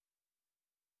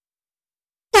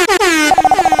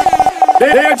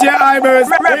DjiBreeze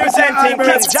representing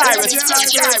King Tarrus.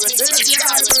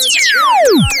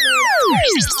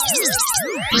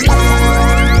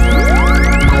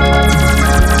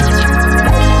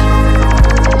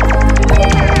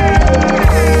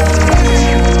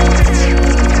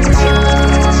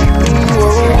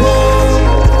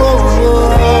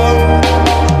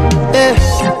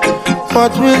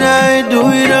 What will I do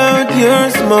without your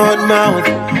smart mouth?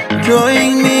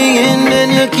 Drawing me in, then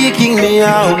you're kicking me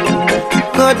out.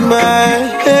 Got my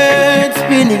head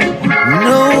spinning,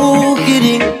 no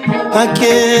kidding, I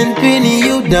can't pin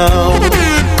you down.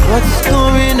 What's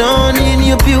going on in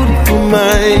your beautiful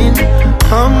mind?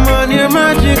 I'm on your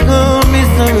magical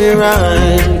mystery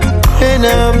ride, and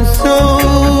I'm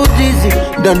so dizzy,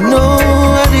 don't know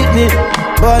what it is,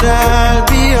 but I'll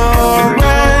be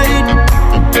alright.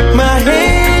 My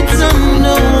head's on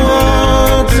the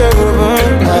water,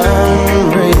 but I'm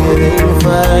ready to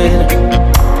fight.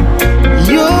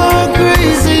 You're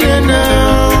crazy and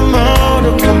I'm out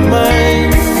of my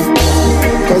mind.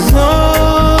 'Cause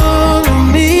all of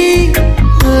me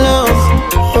loves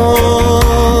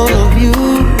all of you.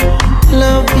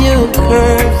 Love your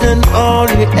curves and all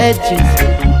your edges,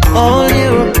 all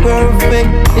your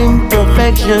perfect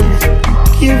imperfections.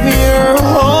 Give your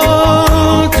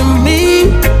all to me,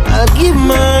 I'll give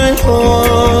my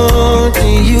all to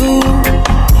you.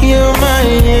 You're my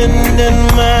end and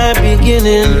my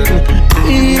beginning.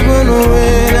 Even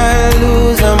when I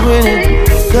lose, I'm winning.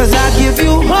 'Cause I give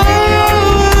you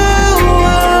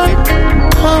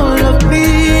all of me,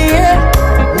 yeah.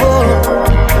 Whoa.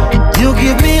 You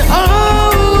give me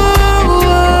all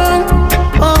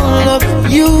of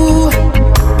you,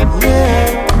 yeah.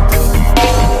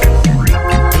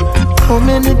 How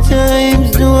many times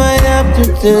do I have to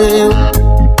tell you?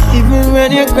 Even when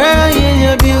you're crying,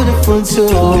 you're beautiful too.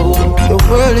 The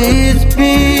world is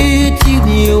beating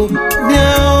you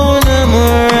down and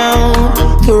around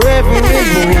to every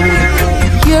move.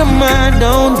 You're my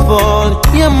downfall,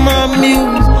 you're my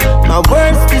muse, my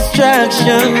worst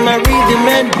distraction, my rhythm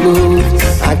and blues.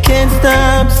 I can't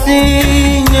stop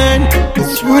singing,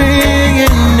 it's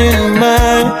ringing in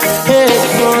my head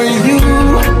for you.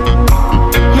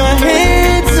 My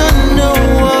head's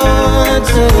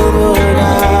underwater, but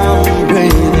I'm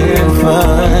breathing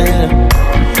fine.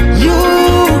 You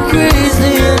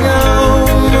crazy and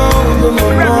I'm over my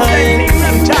mind.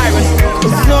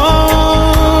 'Cause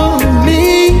all of me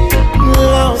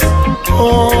loves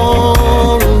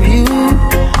all of you.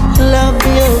 Love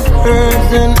your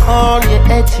curves and all your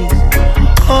edges,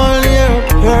 all your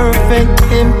perfect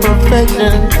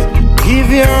imperfections. Give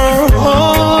your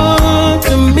all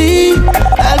to me,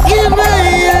 I'll give my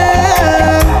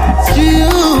all to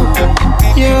you.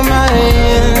 You're my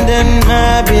end and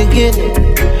my beginning.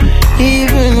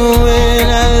 Even when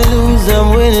I lose, I'm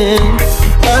winning.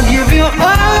 I'll give you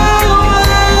all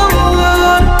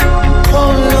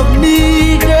of me,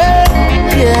 girl.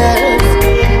 Yes,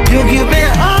 you give me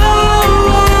all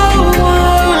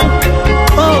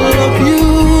of you.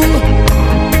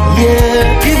 Yeah,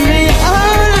 give me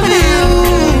all of you.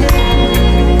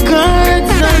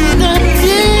 Cards on the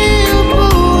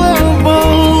table, we're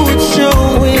both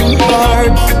showing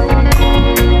cards,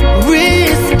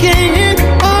 risking it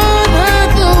all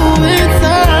the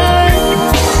inside.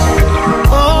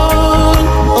 All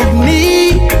of me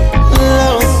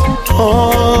loves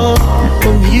all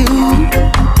of you.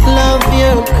 Love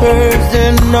your curves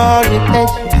and all your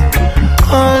edges,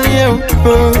 all your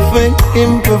perfect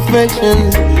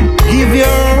imperfections. Give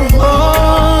your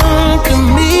all to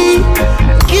me,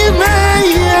 give my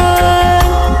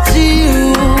all to you.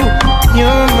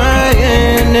 You're my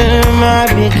end and my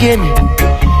beginning.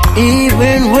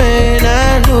 Even when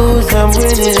I lose, I'm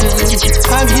winning.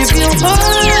 I give you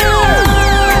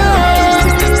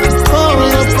all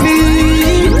of me,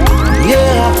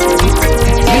 yeah.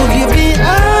 You give me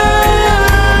all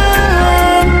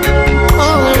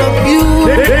of you. Ooh,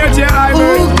 girl, yeah.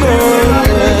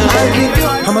 I give you.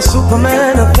 I'm a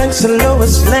Superman against the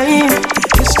lowest flame.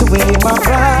 It's the way my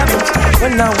problems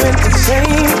when I went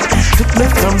insane. Took me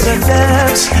from the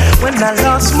depths when I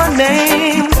lost my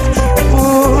name.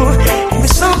 Ooh, give me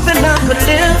something I could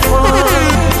live for.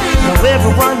 Now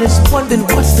everyone is wondering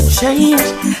what's the change.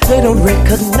 They don't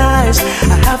recognize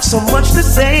I have so much to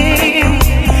say.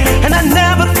 And I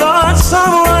never thought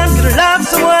someone could love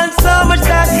someone so much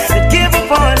that they'd give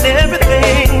up on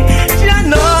everything. I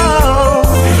know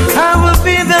I will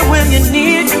be there when you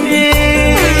need me.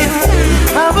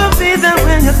 I will be there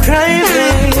when you're crying,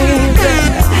 baby.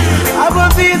 I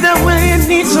will be there when you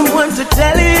need someone to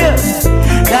tell you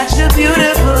that you're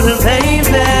beautiful,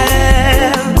 baby.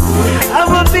 I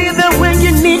will be there when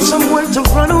you need someone to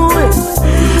run away.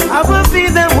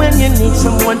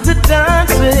 someone to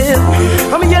dance with.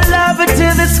 You love it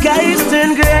till the skies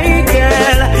turn gray,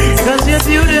 girl. Cause you're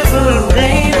beautiful,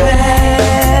 baby.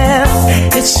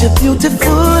 It's you're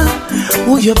beautiful.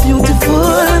 Oh, you're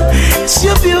beautiful. It's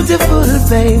you're beautiful,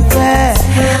 baby.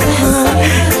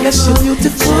 Yes, you're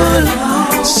beautiful.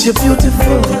 It's you're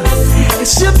beautiful.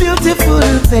 It's you're beautiful,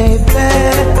 baby.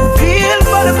 Feel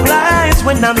butterflies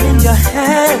when I'm in your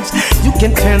hands. You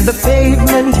can turn the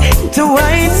pavement into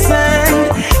white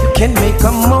sand. You can make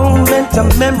a moment, a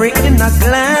memory in a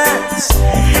glance.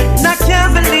 And I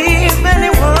can't believe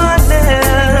anyone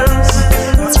else.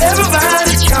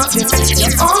 Everybody's counting,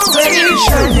 you're always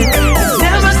shining.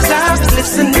 Never stop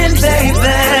listening,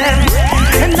 baby.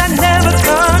 And I never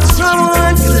thought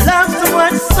someone could love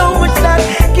someone so much that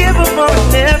give up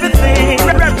on everything.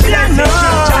 I know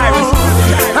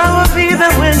I will be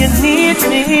there when you need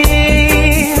me.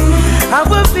 I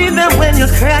will be there when you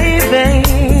cry, baby.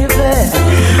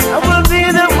 I will be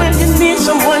there when you need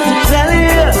someone to tell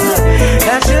you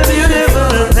that you're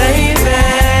beautiful, baby.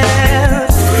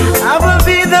 I will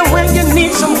be there when you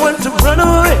need someone to run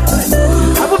away.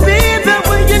 I will be there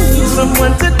when you need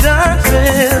someone to dance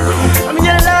with.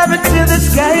 You love it till the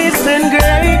skies turn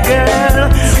gray,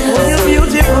 girl. Oh, you're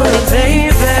beautiful,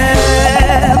 baby.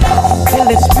 Till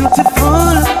it's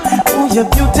beautiful. Oh, you're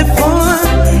beautiful.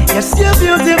 Yes, you're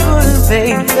beautiful,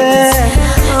 baby.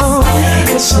 Oh,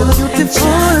 yes, you're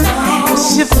beautiful.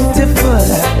 Yes, you're beautiful.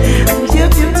 Oh, you're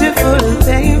beautiful,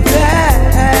 baby.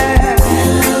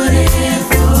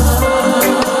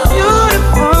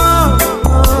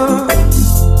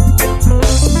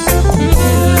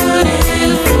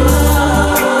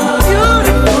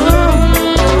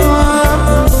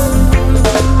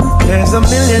 There's a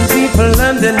million people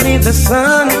underneath the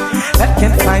sun that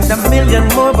can find a million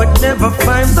more but never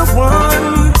find the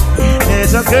one.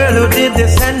 There's a girl who did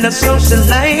this and a social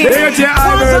life. Was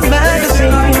the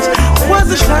magazines, was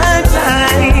the shine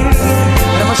time.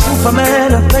 I'm a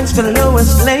superman and thanks to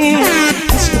Lois Lane.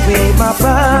 Used to be my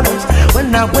problems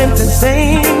when I went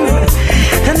insane.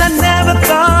 And I never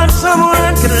thought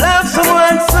someone could love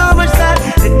someone so much that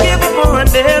they'd give up on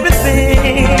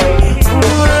everything.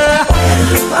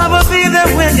 I will be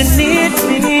there when you need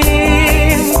me.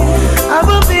 I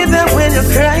will be there when you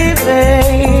cry,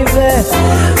 baby.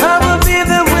 I will be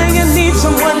there when you need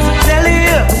someone to tell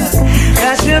you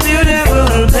that you're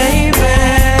beautiful, baby.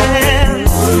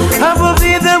 I will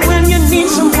be there when you need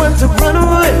someone to run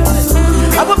away.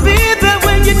 I will be there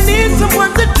when you need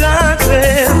someone to dance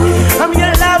with. I'm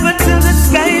your lover till the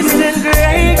skies turn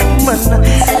gray, man.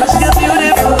 Cause you're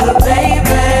beautiful,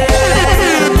 baby.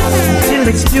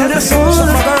 It's beautiful,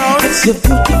 it's you're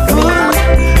beautiful,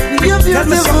 you're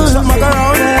beautiful, my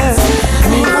girl.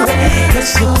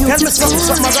 Tell me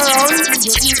something, my girl.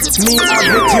 Me have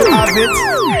it, you have it.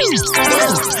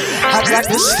 I got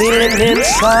this feeling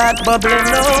inside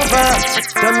bubbling over.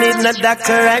 Don't need no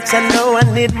doctor, right? I know I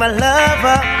need my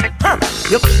lover.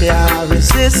 You can't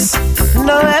resist,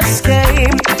 no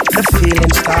escape. The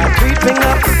feelings start creeping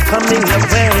up, coming your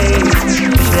way.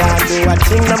 Can't do a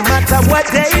thing no matter what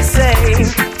they say.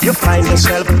 You find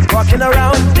yourself walking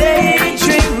around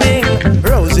daydreaming.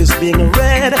 Roses being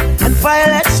red and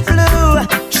violets blue.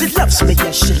 She loves me,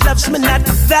 yes, she loves me not.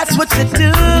 That's what you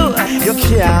do. You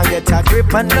can't get a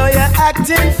grip, I know you're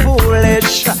acting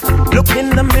foolish. Look in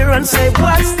the mirror and say,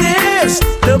 what's this?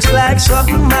 Looks like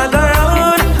something I got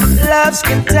on. Love's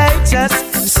contagious,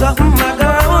 something I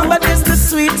got on. But it's the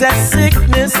sweetest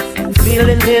sickness.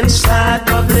 Feeling inside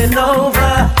bubbling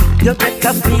over. You get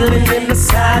a feeling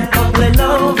inside bubbling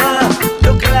over.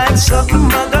 Look like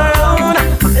something I got on.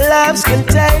 Love's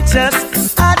contagious.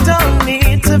 I don't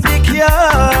need to be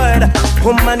cured.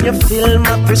 Woman, you fill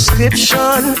my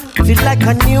prescription. Feel like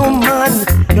a new man.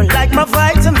 You like my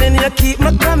vitamin, you keep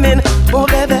me coming. Oh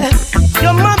baby,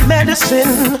 you're my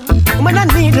medicine. When I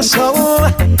need you so,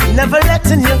 never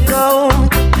letting you go.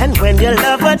 And when you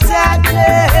love attack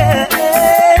me,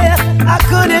 I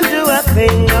couldn't do a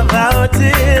thing about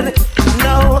it.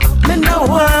 No, me no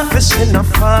want to see no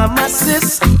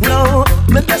pharmacist. No,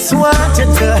 me just want you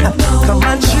to come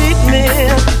and treat me.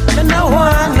 Me no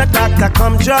want no doctor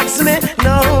come drugs me.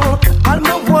 No, all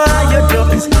me want you do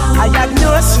is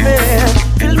diagnose me.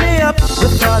 Fill me up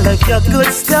with all of your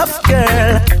good stuff,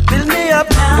 girl. Fill me up,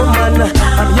 woman,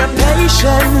 I'm your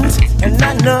patient. And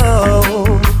I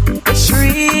know it's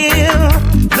real,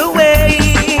 the way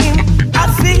I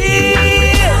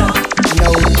feel.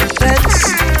 No defense,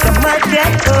 you might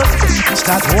get hooked.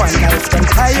 Start one life, then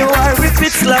tie you or if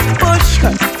it's love push.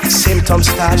 Symptoms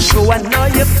start show, I know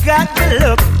you've got the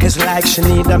look. It's like she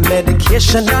need a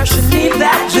medication or she need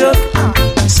that drug.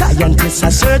 Scientists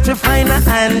are searching to find an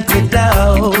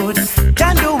antidote.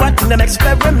 Can do what in them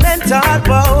experimental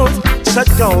boat. So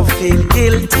don't feel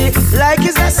guilty like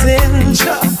it's a sin.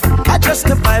 Adjust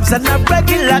the vibes and a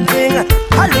regular thing.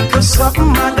 A little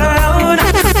something I go round.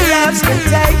 Love's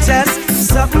contagious.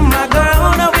 Something I go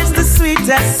round. Now it's the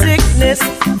sweetest sickness.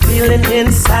 Feeling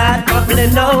inside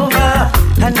bubbling over.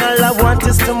 And all I want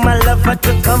is to my lover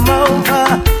to come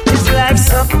over. It's like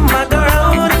something I go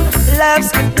round.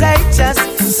 Love's contagious.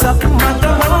 Something I go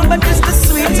round. But it's the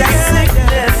sweetest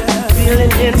sickness.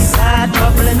 Feeling inside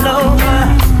bubbling over.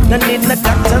 No need no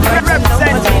doctor.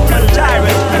 Representing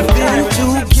Tarrus. We've been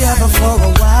together for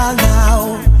a while now.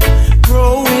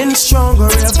 Growing stronger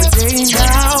every day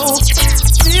now.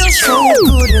 Feel so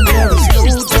good and there is no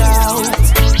doubt.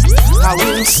 I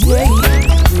will stay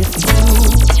with you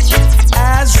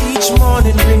as each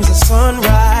morning brings a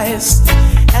sunrise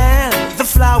and the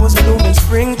flowers bloom in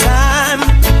springtime.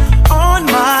 On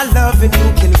my loving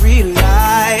you can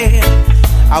rely.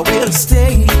 I will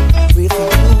stay with you.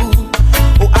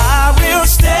 Oh, I will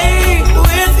stay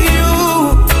with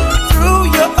you through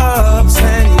your ups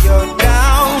and your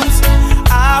downs.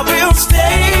 I will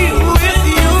stay with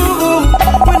you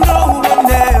when no one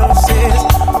else is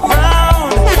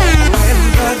around. When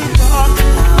the dark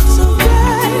clouds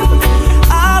arrive,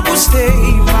 I will stay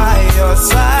by your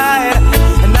side,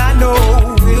 and I know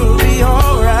we'll be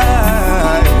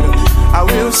alright. I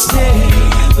will stay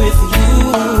with you.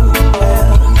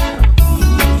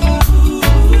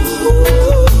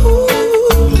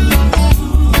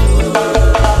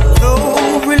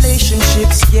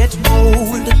 Get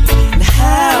old and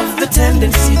have the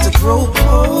tendency to grow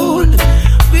cold.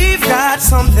 We've got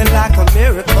something like a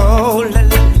miracle.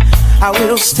 I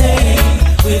will stay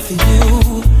with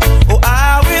you. Oh,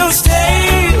 I will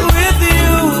stay with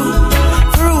you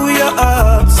through your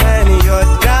ups and your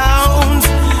downs.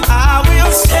 I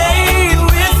will stay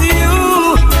with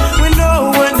you when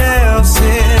no one else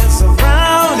is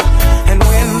around. And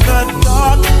when the dark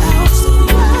clouds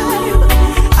arrive,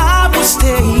 I will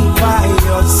stay by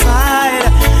your side,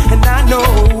 and I know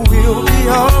we'll be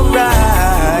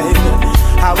alright.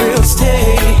 I will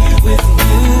stay with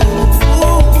you.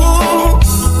 Ooh,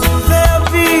 there'll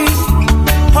be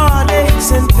heartaches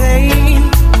and pain.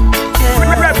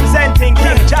 Yeah. Representing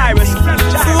King Tarrus.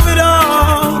 Through it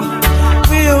all,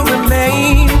 we'll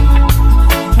remain.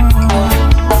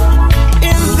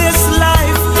 In this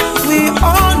life, we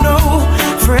all know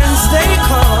friends they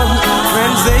come,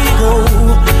 friends they go.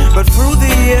 But through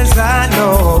the years I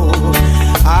know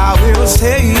I will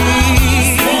stay.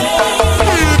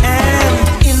 And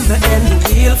in the end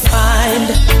we'll find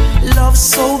love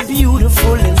so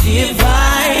beautiful and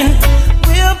divine.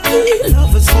 We'll be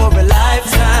lovers for a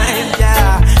lifetime,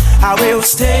 yeah. I will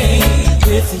stay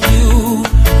with you.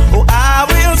 Oh, I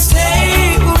will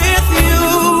stay with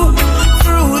you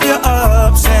through the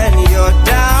ups and your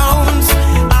downs.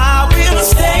 I will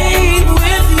stay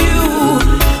with you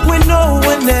when no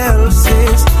one else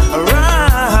is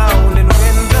around. And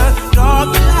when the dark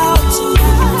clouds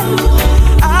arrive,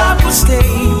 I will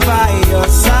stay by your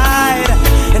side,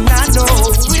 and I know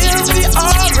we'll be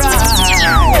alright.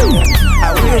 I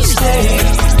will stay.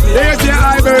 There's your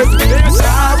Ivan.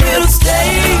 I will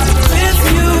stay with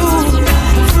you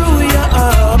through your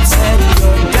ups and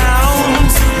your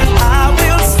downs. I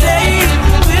will stay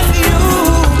with you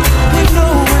when no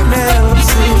one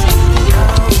else is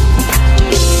around.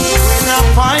 When I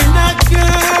find that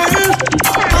girl,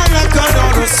 I like her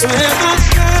on a swimmer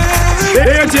girl.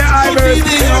 There's your Ivan. She'll be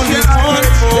the only one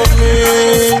for me,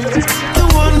 the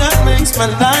one that makes my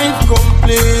life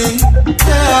complete.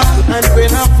 Yeah, and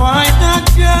when I find that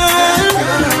girl,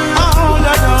 I hold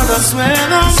her down, I swear,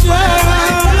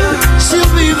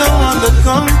 she'll be the one that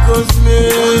conquers me.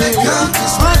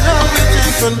 My love will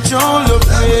take control of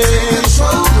me.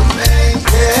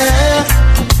 Yeah.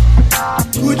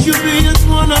 Would you be at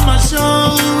one of my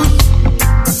shows?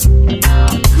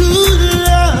 Good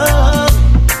love,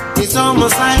 it's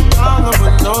almost like all of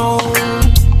alone.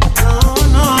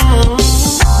 No.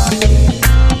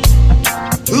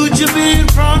 Would you be in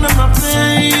front of my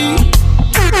face?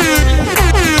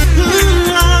 Good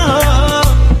love,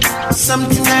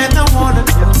 something that I wanna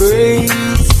embrace.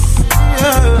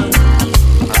 Yeah.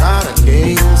 I got a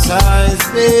king size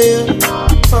bed,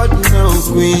 but no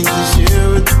queen to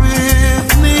share it with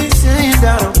me. Saying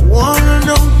that I wanna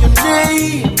know your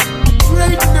name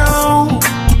right now.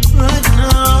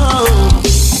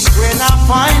 When I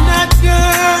find that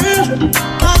girl,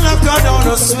 I look her down,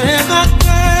 I swear that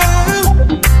girl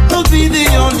will be the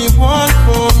only one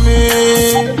for me,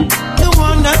 the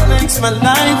one that makes my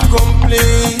life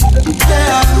complete.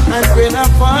 Yeah, and when I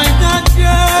find that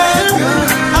girl,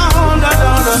 I hold her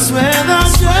down, I swear that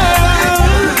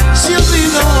girl, she'll be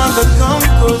the one that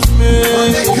conquers me.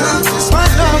 My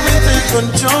love will take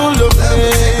control of me.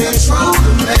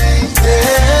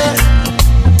 Yeah.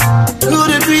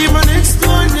 Could it be my next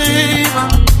door neighbor?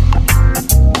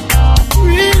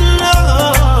 Real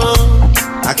love,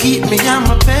 I keep me on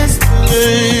my best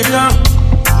behavior.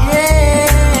 Yeah.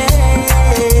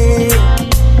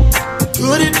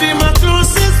 Could it be my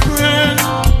closest friend?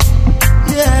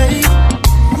 Yeah.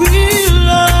 Real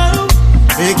love,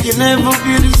 make you never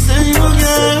be the same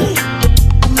again.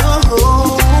 No.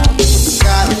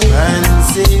 Got a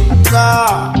fancy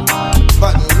car,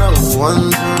 but no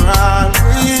one's around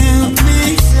with me,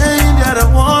 saying that I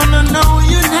wanna know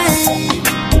your name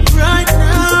right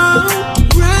now,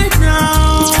 right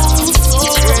now.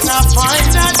 When I find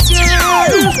that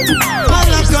girl, I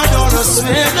like I don't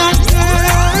swear that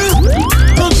girl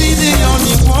will be the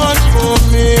only one for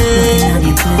me,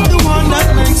 the one that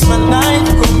makes my life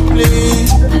complete.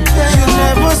 You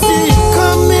never see it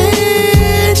coming,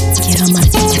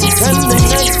 and the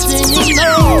next thing you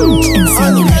know,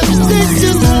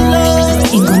 unconditional love,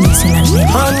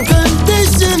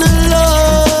 unconditional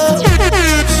love.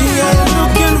 She ain't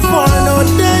looking for no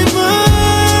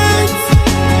diamonds,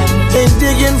 ain't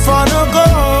digging for no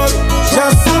gold,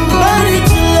 just somebody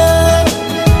to love.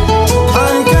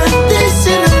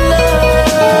 Unconditional love.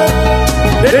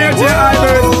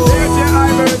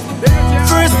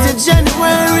 First of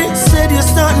January, said you're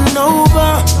starting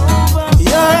over.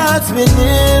 Your heart's been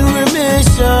in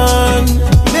remission,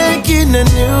 making a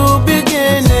new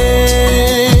beginning.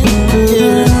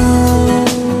 Yeah.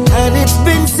 And it's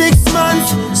been 6 months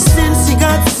since you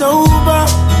got sober,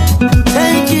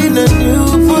 taking a new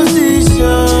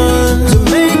position to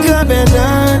make a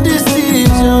better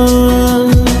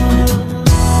decision.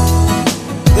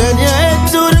 Then you head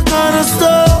to the corner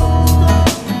store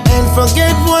and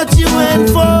forget what you went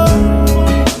for.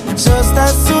 Just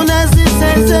as soon as he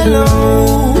says hello,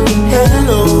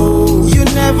 hello, you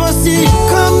never see it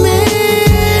coming.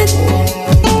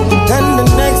 Then the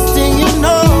next thing you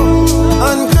know,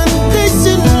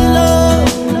 unconditional love,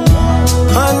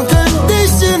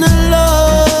 unconditional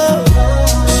love.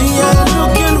 She ain't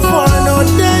looking for no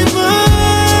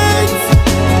diamonds,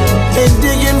 ain't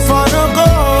digging for no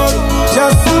gold,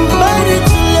 just somebody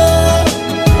to love.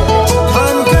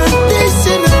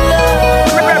 Unconditional love.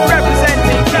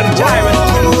 Representing DjiBreeze.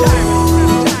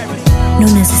 No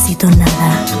necesito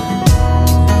nada,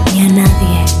 ni a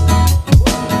nadie.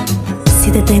 Si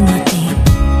te tengo a ti,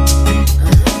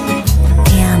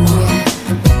 te amo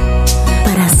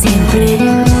para siempre.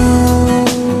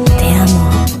 Te amo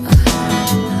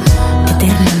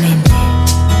eternamente.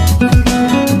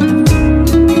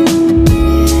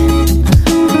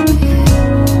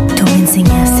 Tú me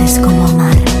enseñaste cómo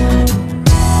amar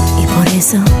y por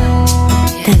eso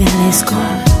te agradezco.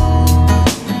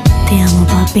 Te amo,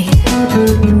 papi.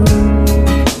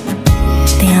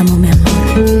 Te amo, mi amor.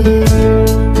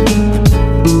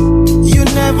 You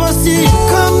never see it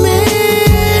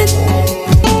coming,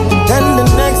 then the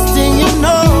next thing you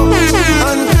know,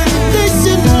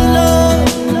 unconditional love,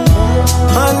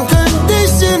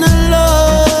 unconditional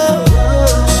love.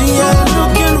 She ain't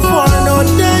looking for no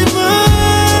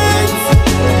diamonds,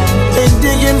 ain't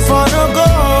digging for no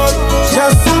gold,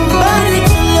 just somebody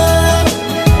to love.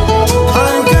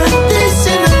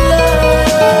 Unconditional love.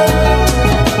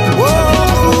 Whoa.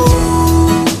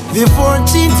 The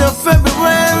 14th of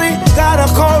February, got a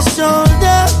cold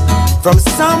shoulder from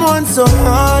someone so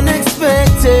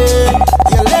unexpected.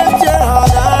 You left your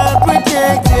heart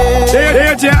unprotected.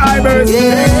 DjiBreeze.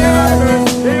 Yeah.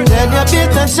 Then you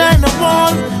beat and shine the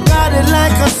wall, got it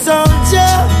like a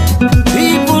soldier.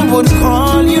 People would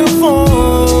call your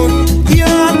phone, you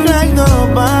act like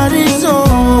nobody's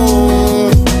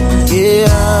home.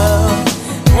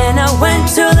 Yeah. And I went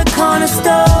to the corner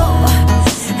store,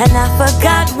 and I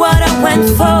forgot what I went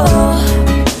for.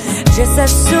 Just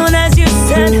as soon as you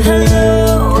said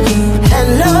hello,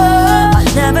 hello, I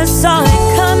never saw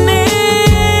it coming.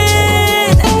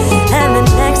 And the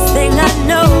next thing I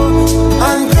know,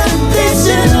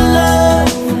 Unconditional love,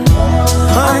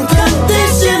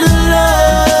 unconditional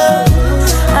love.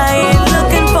 I ain't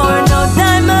looking for no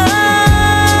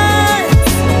diamonds,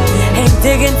 ain't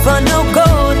digging for no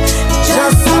gold,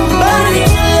 Just somebody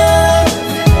to love,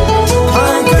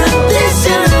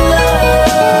 unconditional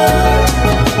love.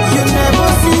 You never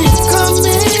see it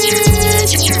coming,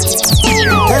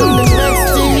 and the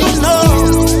next thing you know,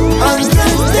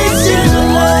 unconditional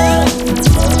love,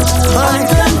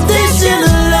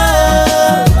 unconditional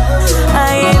love. I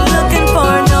ain't looking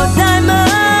for no diamonds,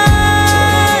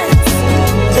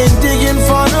 Ain't digging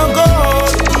for no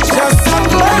gold, just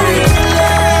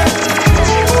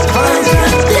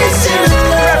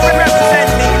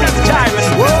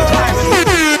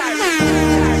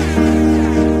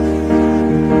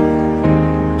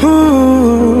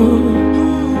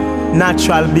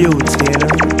natural beauty, you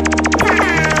know.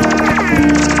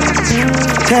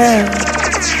 Yeah.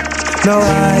 No,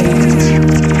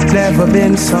 I've never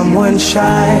been someone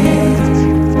shy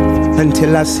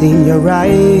until I seen your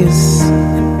eyes.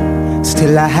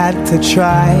 Still I had to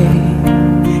try,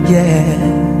 yeah.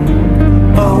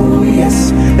 Oh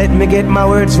yes, let me get my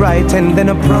words right and then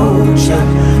approach ya.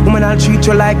 Woman, I'll treat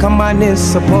you like a man is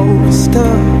supposed to.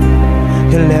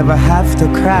 You'll never have to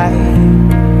cry,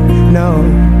 no.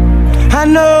 I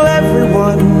know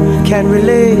everyone can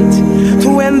relate to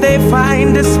when they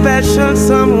find a special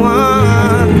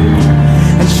someone.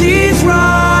 And she's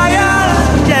royal,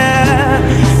 yeah,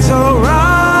 so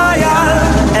royal.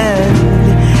 And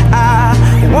I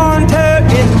want her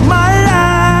in my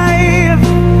life.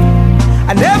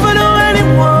 I never knew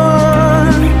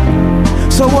anyone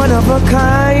so one of a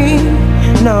kind,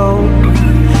 no.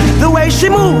 The way she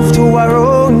moved to her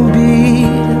own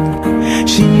beat,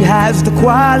 she has the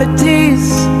qualities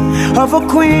of a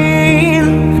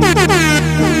queen.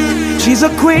 She's a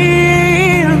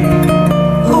queen.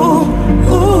 Ooh,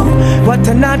 ooh, what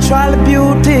a natural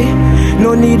beauty.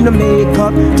 No need no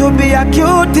makeup to be a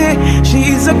cutie.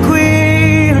 She's a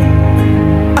queen.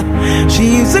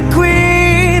 She's a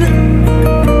queen.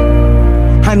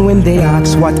 And when they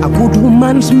ask what a good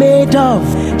woman's made of,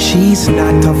 she's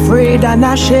not afraid and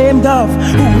ashamed of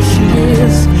who she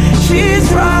is. She's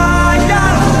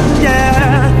royal,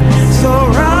 yeah, so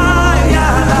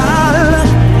royal.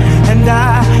 And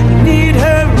I need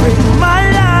her in my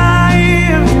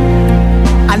life.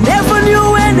 I never knew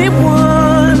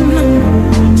anyone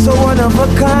so one of a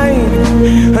kind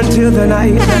until the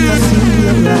night that I see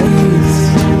your eyes.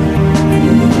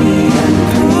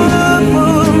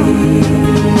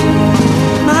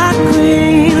 My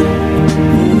queen,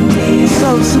 so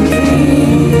sweet.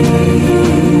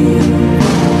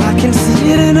 I can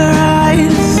see it in her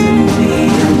eyes,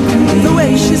 the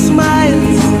way she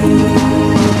smiles.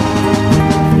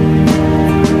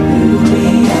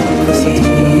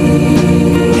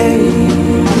 Hey,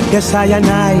 yes,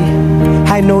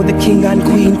 I know the king and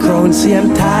queen crown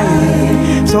same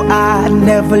time. So I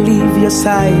never leave your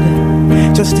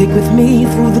side. Just stick with me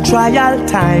through the trial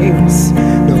times.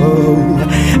 No,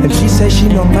 and she says she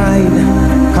no mind.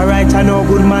 Alright, I know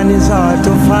good man is hard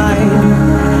to find,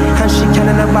 and she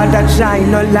can't about that shine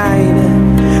no line.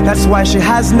 That's why she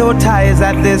has no ties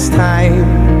at this time.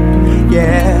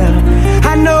 Yeah,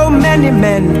 I know many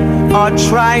men are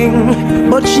trying,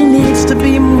 but she needs to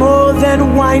be more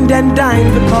than wine and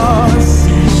dine, because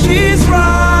she's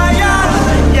royal,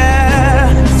 yeah,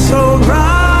 so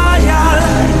royal.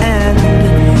 And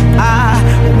I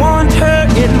want her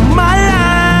in my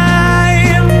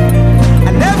life.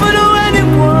 I never knew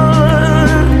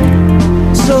anyone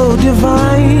so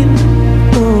divine.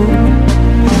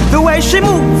 The way she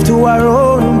moved to her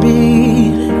own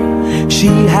beat, she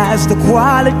has the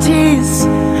qualities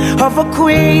of a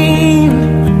queen,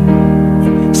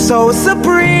 so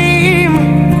supreme.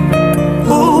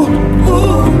 Ooh,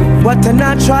 ooh, what a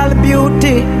natural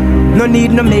beauty. No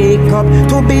need no makeup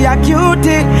to be a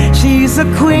cutie. She's a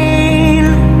queen,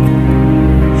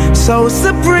 so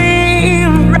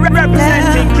supreme.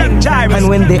 Representing King Tarrus. And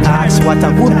when they ask what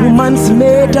a good woman's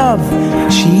made of,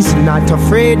 she's not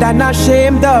afraid and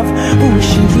ashamed of who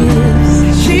she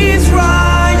is. She's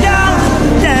royal,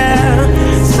 yeah,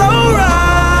 so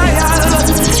royal.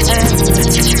 And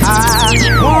I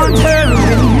want her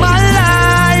in my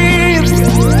life.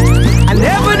 I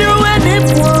never knew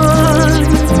anyone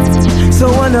so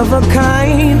one of a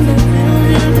kind.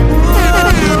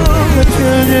 The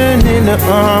children in the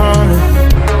army,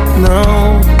 no.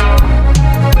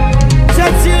 The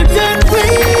children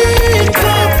wake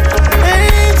up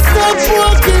and stop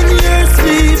walking your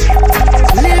sleep.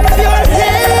 Lift your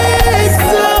heads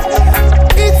up.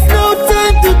 It's no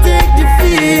time to take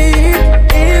defeat.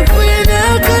 If we're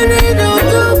not gonna know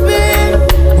the bed,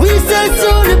 we shall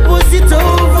slowly push it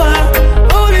over.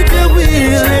 Only the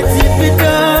will, let it be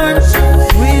done.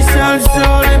 We shall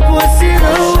slowly push it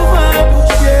over.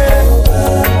 Yeah.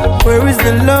 Where is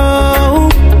the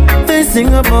love they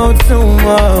sing about so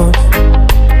much?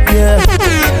 Yeah.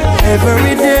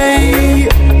 Every day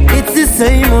it's the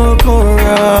same old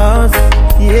chorus.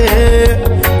 Yeah.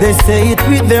 They say it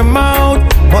with their mouth,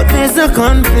 but there's a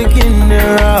conflict in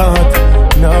their heart.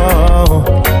 No,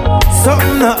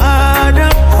 something to add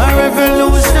up. A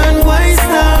revolution why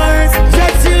start?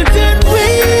 Your children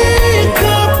wake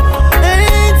up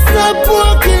and stop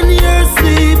walking your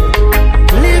sleep.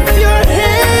 Lift your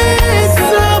heads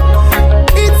up.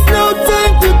 It's no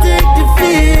time to take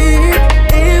defeat.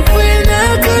 If we're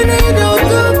not gonna know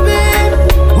the bed,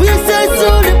 we shall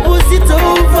slowly push it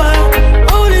over.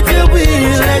 Only the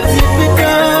will let it be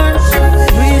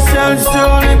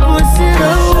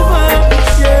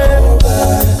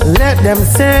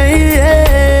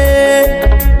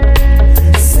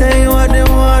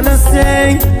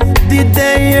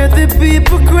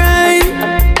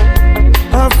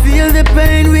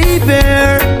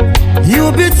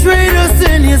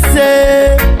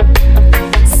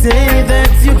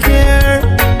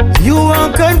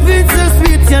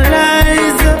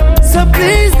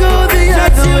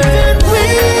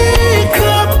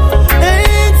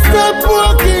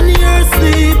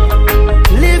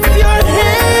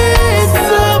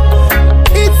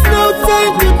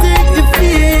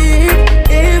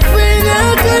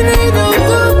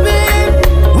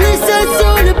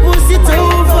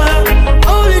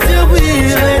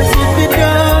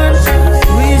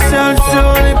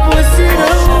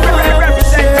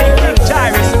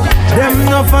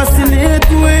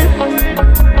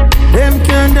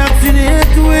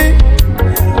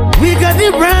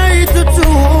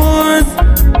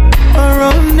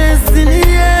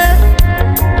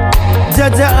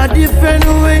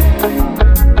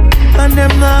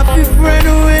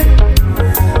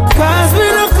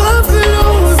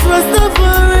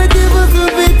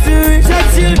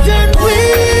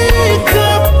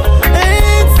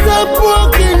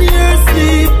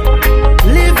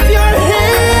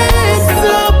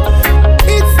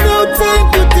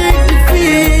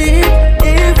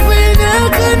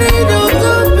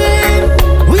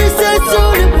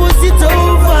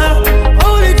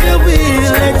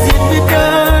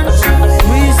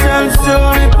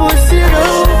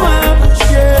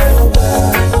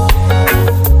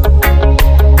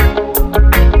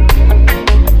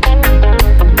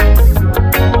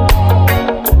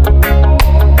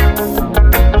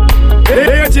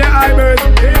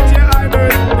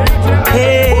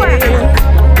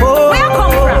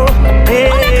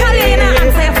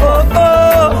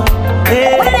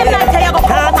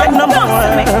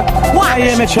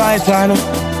Triton.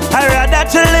 I'd rather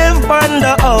to live on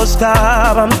the house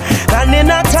top than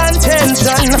in a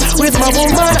contention with my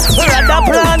woman. I'd rather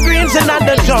plant greens in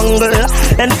the jungle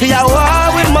than be a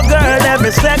war with my girl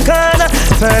every second.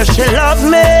 First she love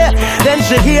me, then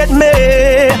she hate me.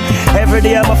 Every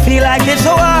day I feel like it's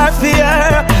a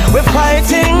warfare. We're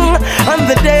fighting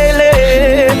on the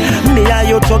daily. Me and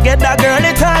you together, girl,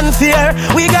 it's unfair.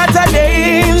 We got a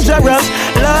dangerous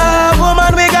love,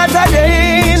 woman. We got a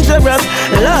dangerous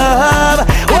love.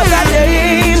 What a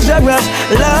dangerous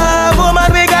love,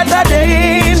 woman. We got a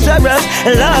dangerous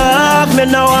love. Me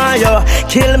no want you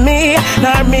kill me,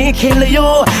 nor me kill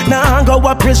you. Now go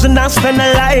to prison and spend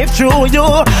a life through you.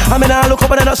 I mean I look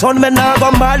up at the sun, me now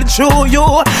go mad through you.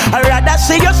 I'd rather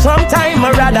see you sometime,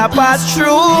 I'd rather pass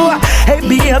through. Hey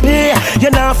baby, you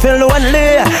not feel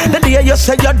lonely. The day you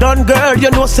say you're done, girl,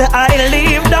 you know say I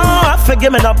leave. Don't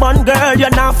forgive me no bun, girl, you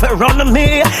not for run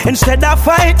me. Instead of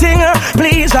fighting,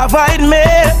 please avoid me.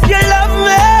 You love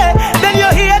me, then you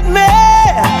hate me.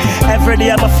 Every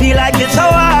day I feel like it's a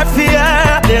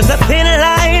warfare. There's a thin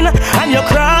line and you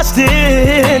crossed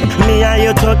it. Me and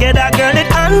you together, girl,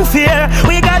 it's unfair.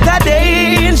 We got a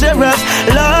dangerous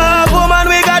love, woman.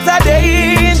 We got a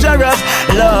dangerous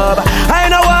love. I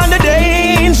don't want the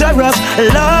dangerous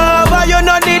love. You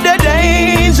don't need the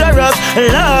dangerous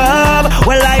love.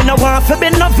 Well, I know want to be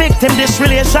no victim. This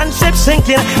relationship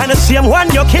sinking, and the same one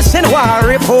you're kissing, war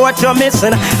report you're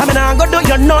missing. I mean I go do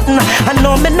you nothing. I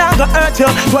know me not go hurt you.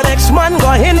 So next man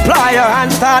go employ you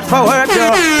and start for work you.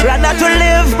 Rather to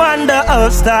live on the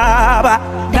house top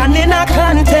than in a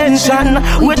contention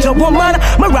with a woman.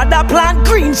 Me rather plant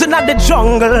greens in the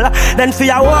jungle than for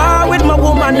a war with my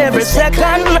woman every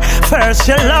second. First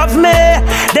you love me,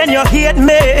 then you hate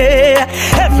me.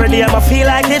 Every day I feel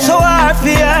like it's a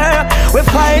warfare. We're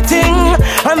fighting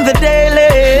on the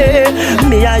daily.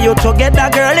 Me and you together,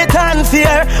 girl, it's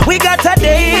unfair. We got a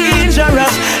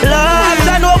dangerous love.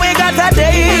 I know we got a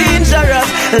dangerous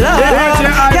love.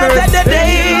 Got the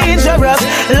dangerous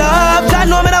love. I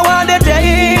know me I want the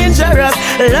dangerous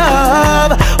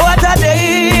love. What a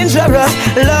dangerous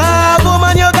love,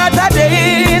 woman. You got a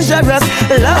dangerous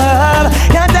love.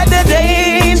 Can't take the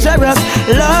dangerous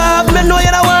love. Me know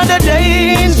you don't want the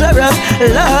dangerous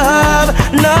love.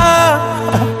 No.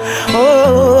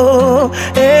 Oh,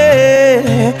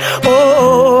 eh,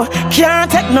 oh,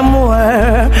 can't take no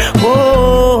more.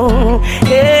 Oh,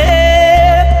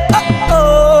 eh,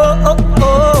 oh, oh,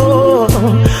 oh,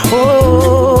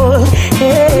 oh,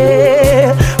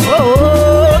 eh,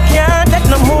 oh, can't take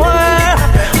no more.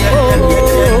 Oh,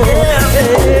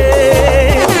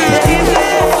 eh.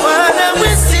 Father, we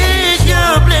seek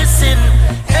your blessing.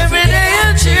 Every day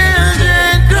your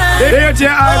children cry.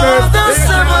 Although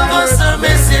some of us are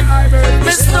missing,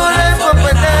 miss no life up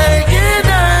and I can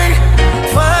die.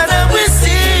 Father, we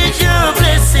seek your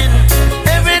blessing.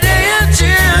 Every day your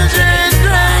children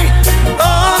cry.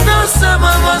 Although some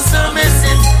of us are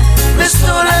missing, miss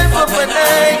no life up and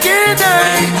I can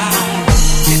die.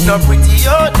 It's not pretty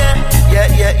out there,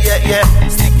 yeah.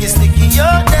 Sticky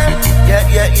out there,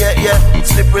 yeah.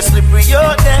 Slippery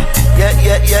out there,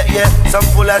 yeah. Some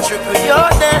full of trickery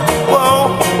out there,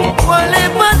 whoa. One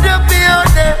lip and dumpy out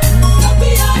there.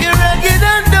 You're ragged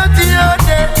and dirty out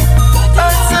there.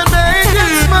 And some night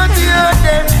and smutty out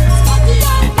there.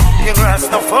 You're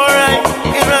Rastafari,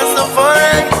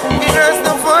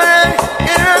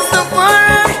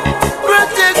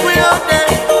 protect me out there.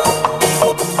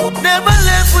 Never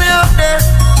left me out there.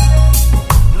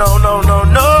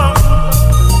 No.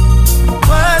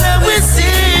 Father, we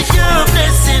seek your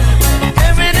blessing.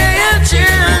 Every day your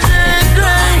children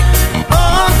cry.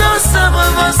 Although some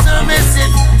of us are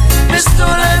missing, miss no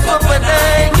life up and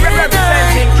I can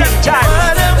die.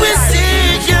 Father, we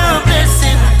seek your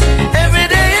blessing. Every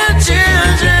day your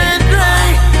children cry.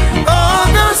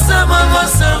 Although some of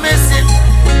us are missing,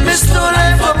 miss no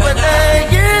life up and I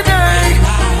can die.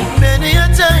 Many a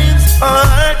times our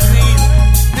heart grieves.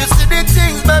 You see the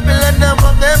things Babylon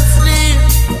above them sleep.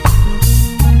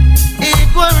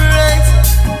 Equal rights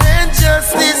and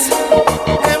justice.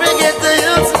 Every get the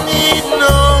youth need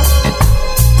no.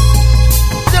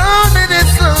 Down in it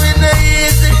slow in the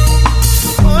easy.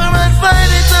 Poor man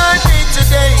find it hard day to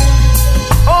day.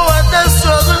 Oh, what a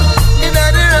struggle in the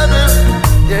rubble.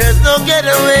 There's no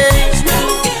getaway.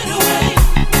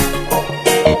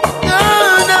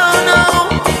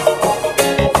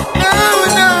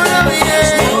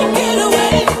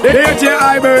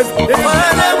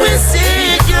 Father, we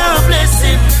seek your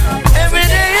blessing. Every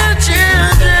day your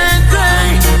children cry.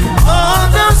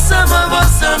 Although some of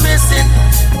us are missing,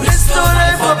 restore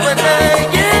life up and I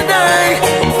can die.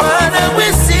 Father,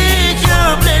 we seek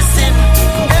your blessing.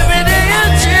 Every day your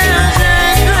children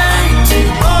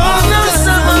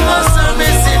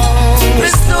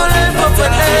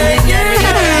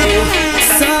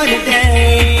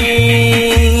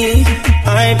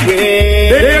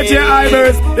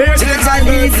DjiBreeze. There's your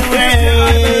DjiBreeze.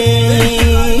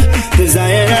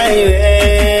 Desire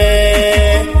highway.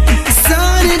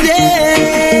 Sunny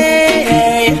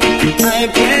day, I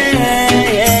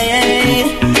pray.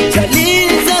 That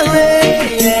leads the way.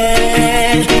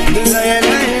 Desire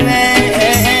highway.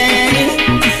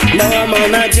 Now I'm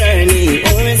on a journey.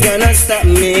 Always gonna stop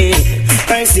me.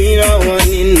 I see no one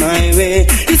in my way.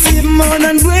 It's even more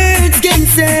than words can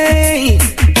say.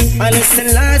 Unless the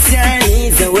last year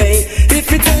needs a way.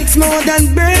 If it takes more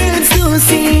than birds to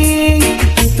sing,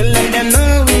 to let them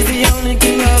know he's the only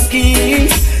king of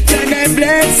kings. Turn their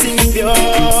blessing pure.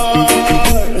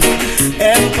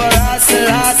 Emperor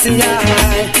Selassie,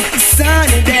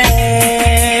 sunny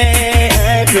day,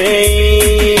 I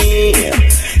pray.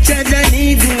 Judge, I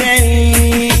need the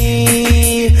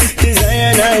rain.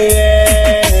 Desire, I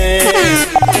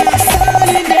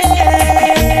sunny day,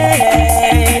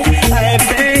 I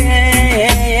pray.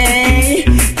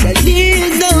 Judge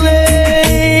leads the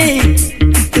way.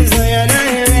 Desire, I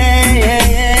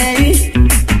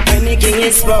when the king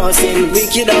is passing,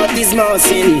 wicked out his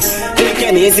mousing. They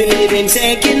can easily been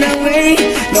taken away.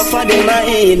 No for them I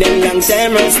hate them, long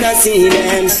time must not see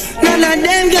them. None of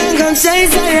them can come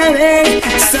chase I away.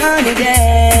 Sunny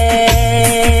day,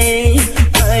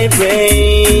 I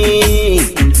pray.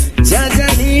 Judge, I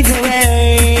lead the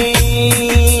way.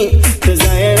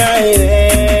 Desire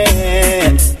highway.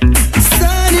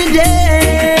 Sunny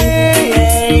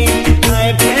day,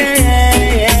 I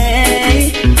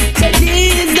pray. Judge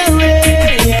leads the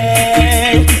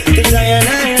way. Desire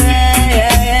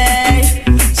highway.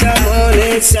 Some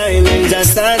only shining,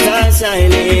 just as I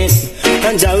shining.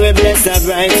 And Jah will bless a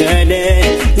brighter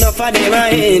day. No for them I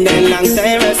hate them, long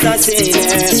time rest I see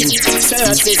them. So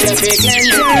I sit your big cleanse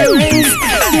your ways.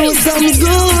 Do some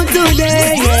good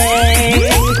today,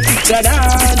 yeah. Shut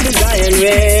out the Zion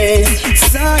way.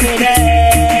 Sunny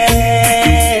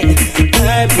day,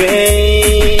 I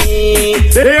pray.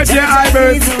 There's your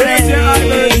DjiBreeze. There's your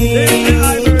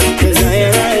DjiBreeze. The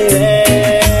Zion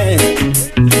highway.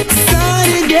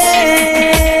 Sunny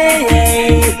day,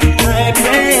 I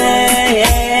pray.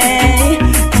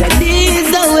 That leads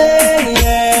the way.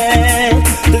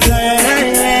 The Zion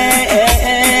highway.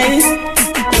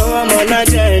 No, I'm on a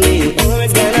journey.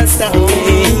 Always gonna stop me.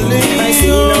 I see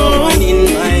no one in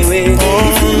my way.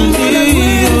 Only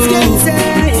you can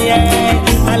say,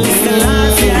 yeah. I listen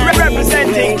last year.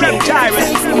 Representing King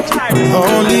DjiBreeze.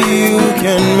 Only you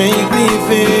can make me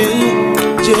feel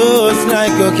just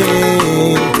like a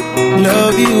king.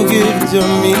 Love you give to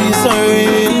me so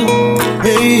real,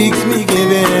 makes me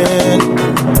give in.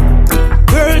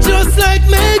 Girl, just like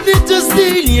magnet to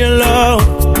steal your love,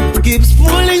 keeps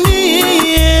pulling me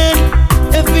in.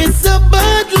 If it's a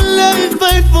battle I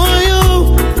fight for you,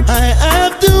 I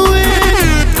have to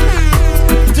win.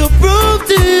 To prove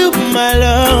to you my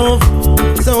love,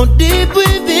 so deep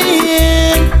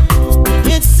within.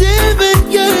 It's even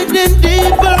getting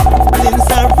deeper since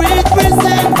I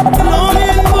represent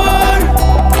longing for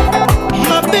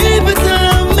my baby to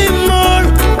love me more.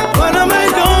 What am I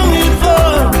longing for?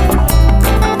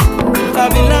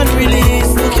 Babylon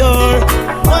release the cure.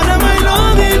 What am I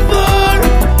longing for?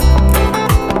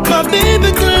 My baby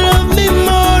to love me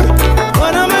more.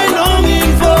 What am I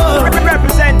longing for?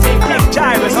 Representing King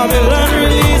DjiBreeze. Babylon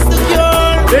release the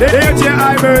cure. There's your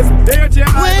DjiBreeze. There's your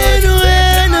When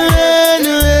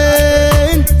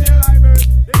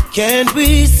can't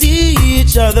we see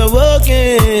each other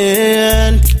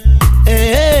walking?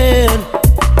 And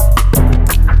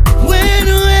when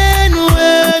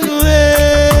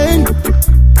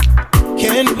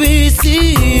can't we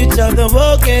see each other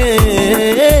walking?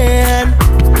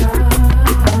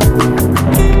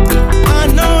 I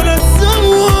know that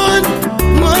someone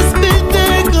must be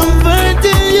there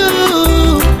comforting you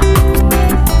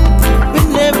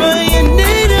whenever you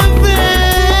need a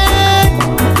friend.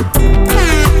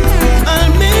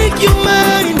 I'll make you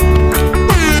mine.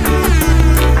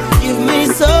 Give me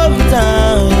some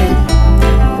time.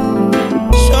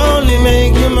 Surely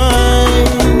make you mine.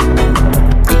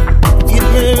 It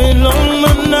may be long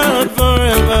but not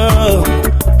forever.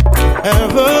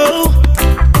 Ever.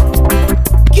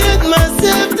 Get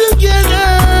myself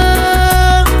together.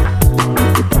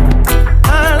 I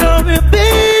love you,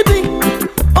 baby.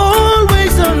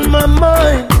 Always on my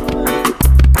mind.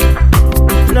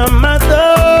 No matter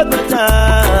the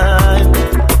time.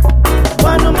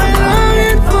 What am I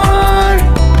longing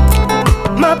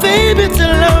for? My baby to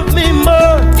love me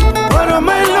more. What am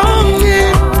I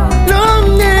longing?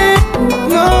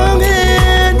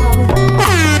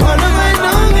 What am I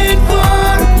longing for?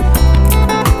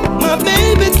 My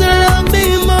baby to love me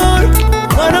more.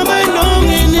 What am I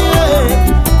longing? Yeah.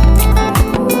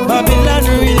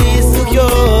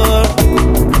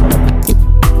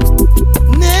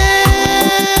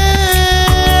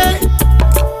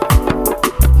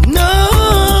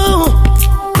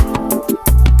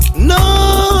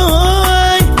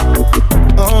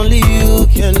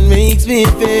 me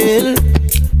feel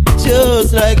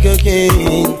just like a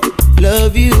king.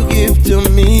 Love you give to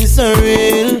me so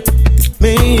real,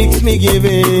 makes me give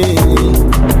in.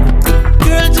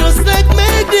 Girl, just like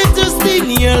magnet, just in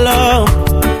your love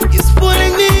is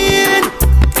pulling me in.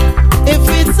 If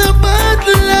it's a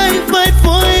battle, I fight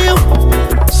for you.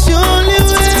 Surely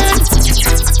win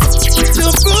to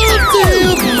prove to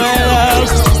you my love.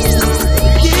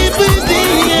 Deep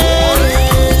within,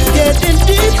 getting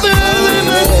deeper in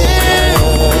my head.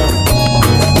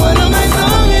 What am I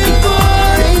longing for?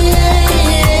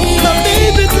 My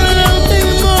baby, tell me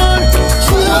more.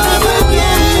 What am I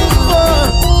longing for?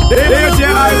 There's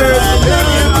your idols.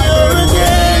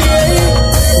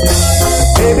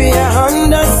 Baby, I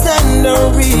understand the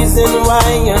reason why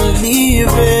you're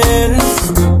leaving,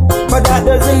 but that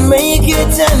doesn't make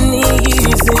it any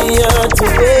easier to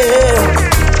bear.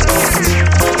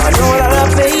 I know that I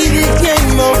played the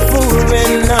game of fool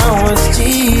when I was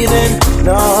cheating.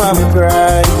 Now I'm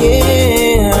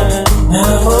crying.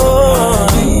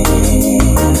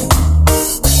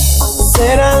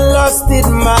 Said I lost it,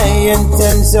 my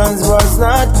intentions was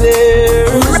not clear.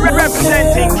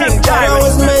 Representing King I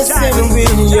was messing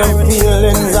with your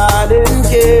feelings, I didn't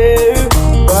care.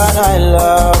 But I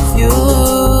love you.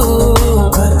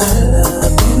 But I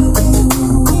love you.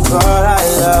 But I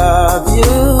love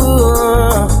you.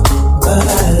 But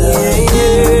I love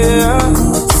you.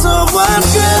 So what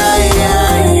could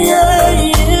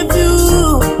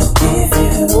if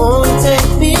you won't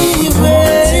take me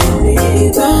away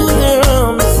to the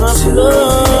arms of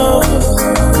love?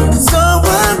 So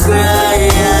what could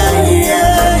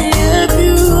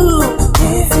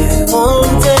if you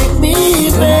won't take me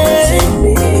back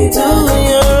to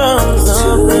your arms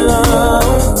of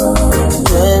love,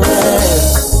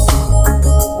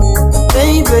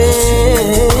 baby,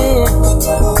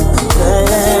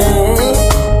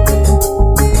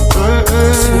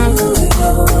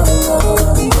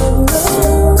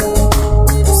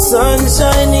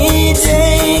 sunshiny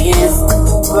days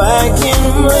back in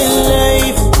my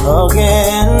life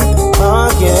again.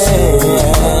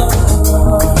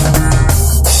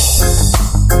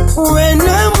 When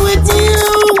I'm with you,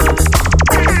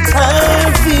 I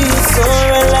feel so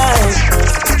alive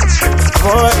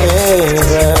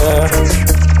forever.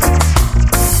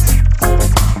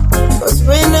 'Cause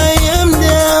when I am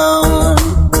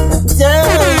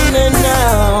down and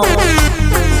out,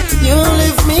 you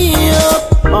lift me up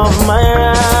off my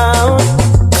round.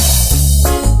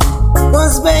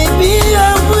 'Cause baby,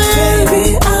 I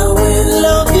will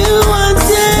love you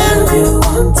until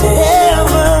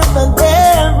ever and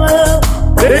ever.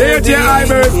 There's your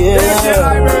idols. There's your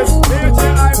idols.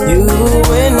 You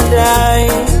and I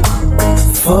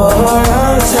for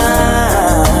all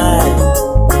time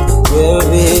will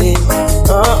be.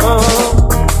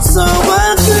 So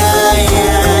I'll cry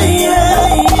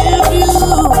if you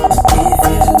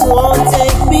won't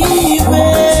take me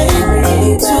back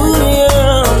to your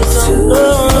arms of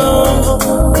love.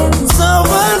 So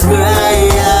I'll cry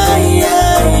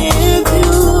if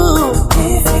you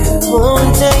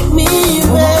won't take me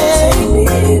back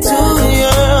to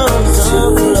your arms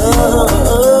of love.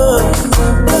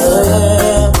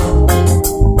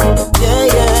 Yeah,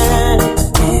 yeah.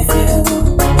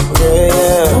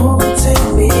 Won't take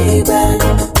me back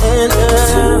and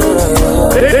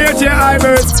There's your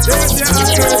idols. There's your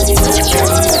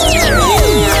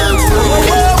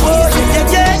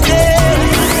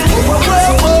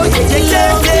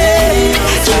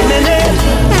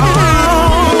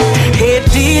Hey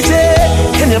DJ,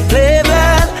 can you play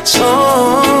that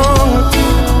song?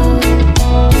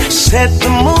 Set the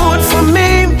mood for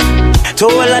me to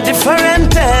all a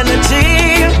different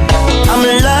energy. I'm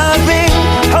loving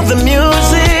how the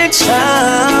music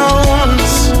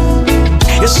sounds.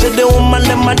 You see the woman,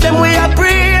 them we are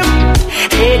brave.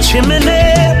 Hey chimney,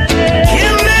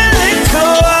 give me a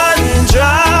little one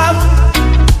drop.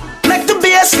 Make the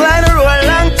bass line roll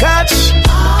and catch.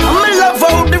 I'm in love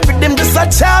how the rhythm just a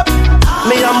tap.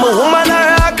 Me I'm a woman a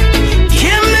rock.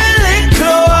 Give me a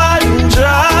little one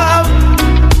drop.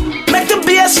 Make the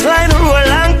bass line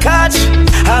roll and catch.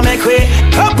 I make we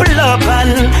couple up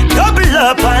and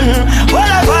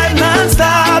while I vibe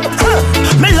non-stop.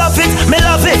 Me love it, me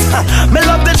love it. Me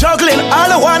love the juggling. All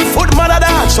the one foot mother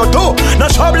dance. So do no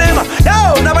trouble. Yo,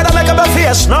 nobody make up a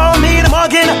face. No me the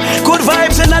mugging. Good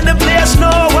vibes in the place.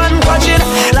 No one watching.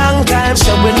 Long time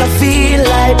so when I feel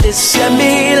like this, yeah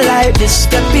me like this.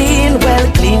 The bean well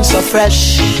clean so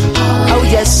fresh. Oh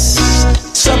yes,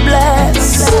 so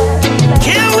blessed.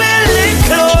 Give me a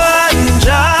little one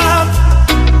drop.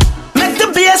 Make the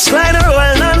bass line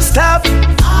roll non-stop.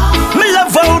 Me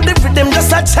love how the rhythm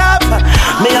just a tap.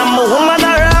 Me I'm a woman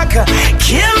a rock.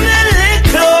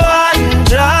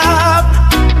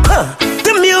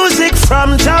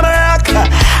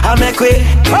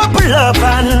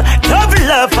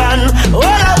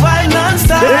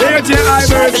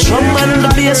 drum and the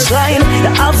bass line.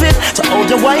 You have it, so how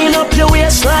you wind up your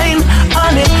waistline.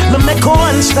 On it, me make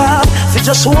one stop for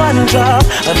just one drop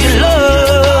of your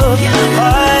love.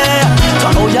 So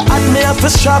how you add me up a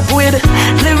strap with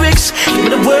lyrics, give me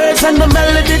the words and the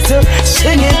melody to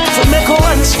sing it. So make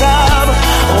one stop,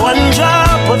 one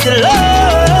drop of your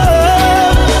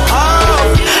love.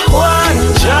 One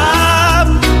drop,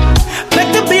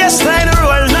 make the bass line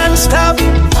roll non-stop.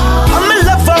 I'm in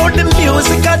love how the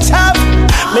music a top.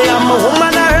 Me I'm a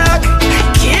woman a rock.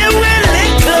 Give me a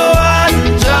little one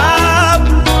drop.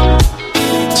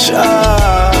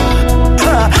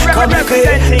 Come back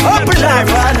here, up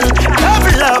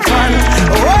love one,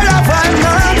 roll up one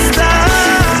non-stop.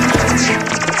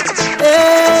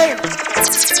 Hey,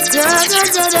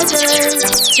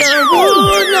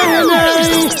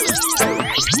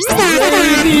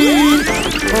 baby,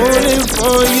 only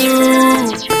for you.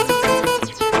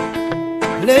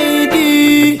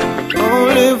 Lady,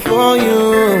 only for you.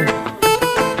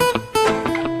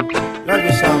 Love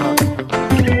you, Sama.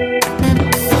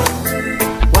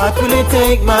 What will it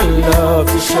take, my love,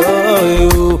 to show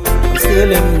you I'm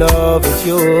still in love with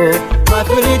you? What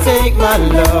will it take, my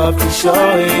love, to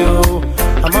show you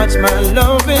how much my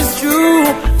love is true?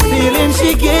 Feeling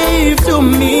she gave to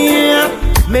me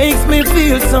makes me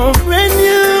feel so brand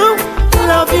new.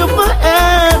 Love you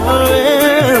forever,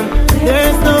 and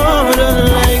there's no other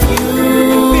like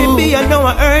you. Baby, I know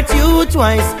I hurt you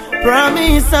twice.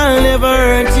 Promise I'll never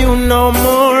hurt you no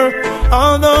more.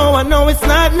 Although I know it's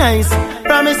not nice,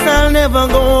 promise I'll never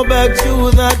go back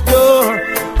through that door.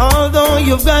 Although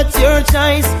you've got your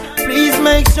choice, please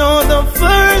make sure the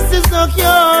first is the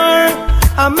cure.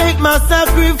 I make my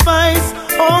sacrifice,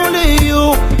 only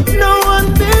you, no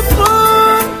one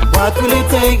before. What will it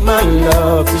take, my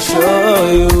love, to show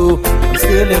you I'm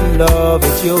still in love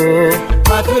with you?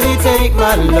 What will it take,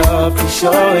 my love, to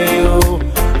show you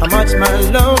how much my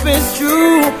love is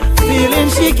true? Feeling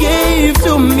she gave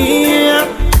to me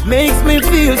makes me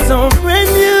feel so brand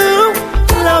new.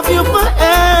 Love you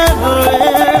forever.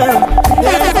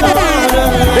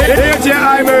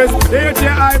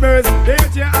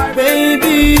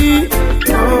 Baby,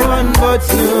 no one but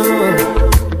you.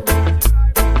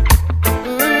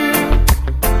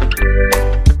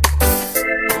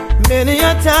 Many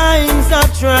a times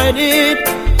I've tried it,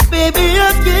 baby,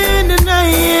 I can't deny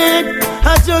it.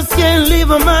 I just can't live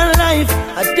my life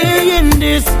a day in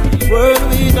this world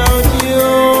without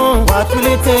you. What will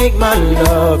it take, my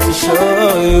love, to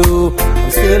show you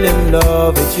I'm still in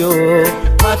love with you?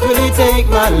 What will it take,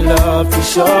 my love, to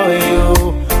show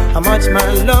you how much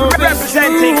my love is true?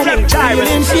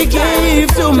 Feeling she gave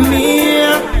to me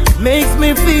makes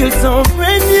me feel so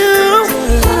brand new.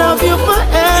 Love you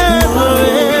forever.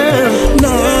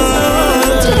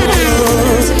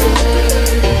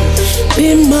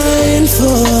 Be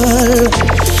mindful,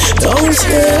 don't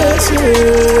stress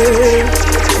it.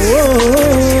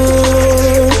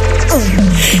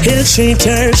 He'll treat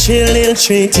her, she'll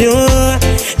treat you.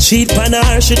 Cheat on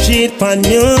her, she cheat on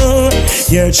you.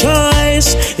 Your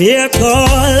choice, your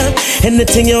call.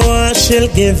 Anything you want, she'll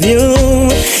give you.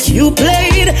 You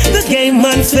played the game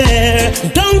unfair.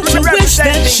 Don't you wish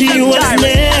that she was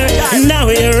there? Now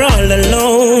you're all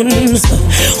alone.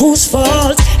 Whose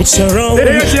fault? It's your own.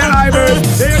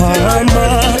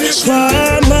 Karma,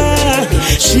 karma.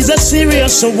 She's a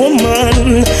serious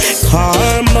woman.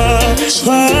 Karma,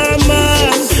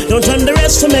 karma. Don't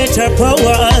underestimate her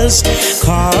powers.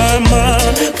 Karma,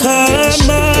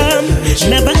 karma.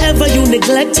 Never ever you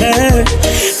neglect her.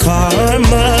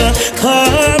 Karma,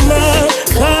 karma,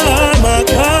 karma,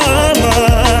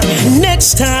 karma.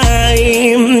 Next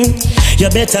time, you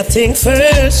better think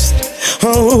first.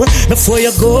 Oh, before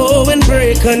you go and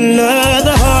break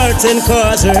another heart and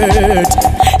cause hurt.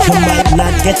 You might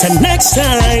not get a next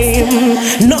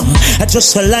time. No,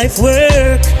 just for life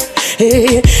work.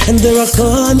 Hey, and there are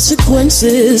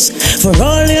consequences for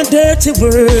all your dirty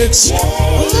works.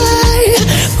 Why?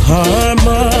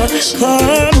 Karma,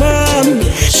 karma.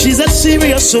 She's a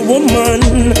serious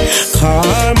woman.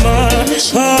 Karma,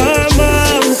 karma.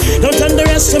 Don't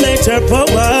underestimate her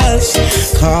powers.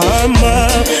 Karma,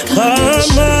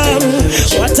 karma.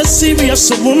 What a serious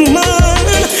woman.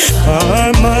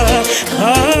 Karma,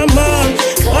 karma,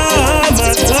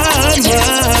 karma, karma.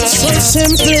 So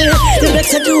simple, you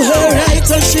better do her right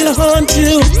or she'll haunt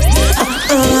you.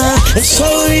 It's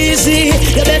so easy,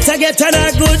 you better get on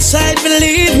her good side,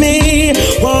 believe me.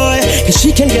 Boy, cause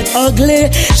she can get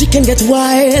ugly, she can get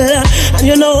wild. And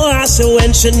you know I say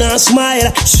when she not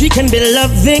smile, she can be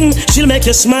loving, she'll make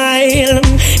you smile.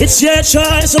 It's your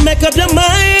choice, so make up your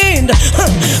mind.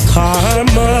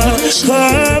 Karma,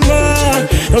 karma.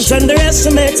 Don't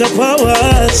underestimate her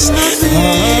powers.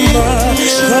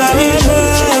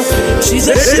 She's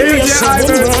a serious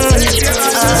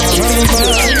woman.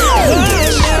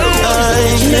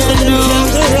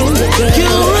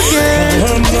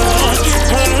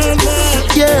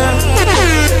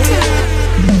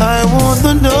 I want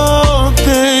to know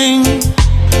things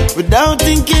without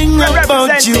thinking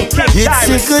about you. It's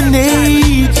second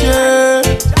nature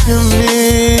to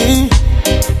me.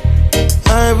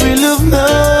 I will love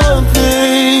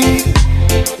nothing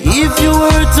if you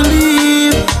were to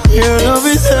leave. Your love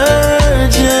is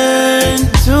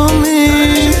urgent to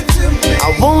me. I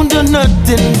won't do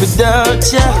nothing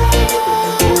without you.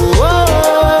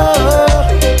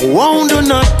 Whoa, won't do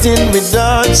nothing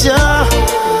without you.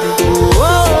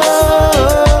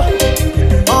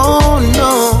 Oh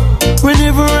no,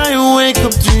 whenever I wake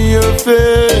up to your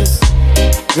face,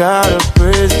 gotta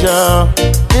praise ya.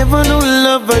 Never knew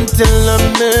love until I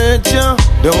met ya.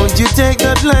 Don't you take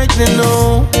that lightly,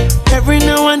 no. Every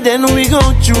now and then we go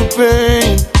through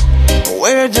pain.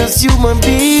 We're just human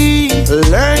beings,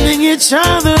 learning each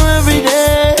other every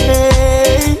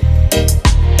day.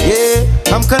 Yeah,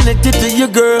 I'm connected to you,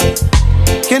 girl.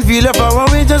 Can feel your power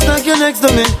away just like you're next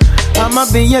to me. I'ma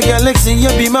be your galaxy, you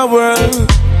be my world.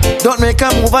 Don't make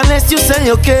a move unless you say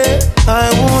okay. I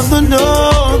want to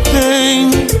know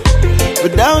things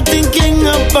without thinking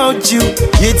about you.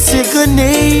 It's second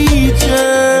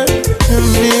nature to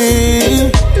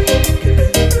me.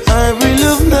 I will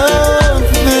love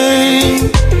nothing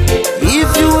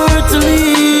if you were to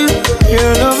leave.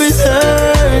 Your love is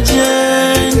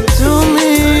urgent to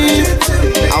me.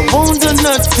 I won't do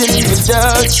nothing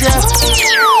without you.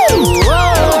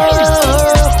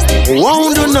 Whoa,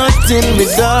 won't do nothing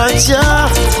without ya.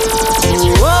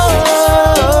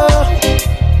 Whoa,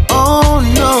 oh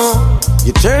no,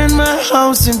 you turn my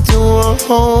house into a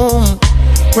home.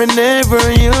 Whenever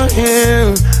you're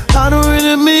here, I don't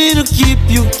really mean to keep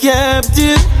you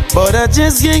captive, but I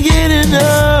just can't get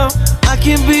enough. I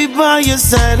can be by your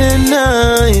side at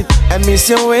night. I miss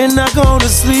you when I go to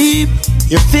sleep.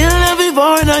 You fill every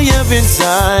void I have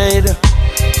inside.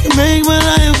 You make my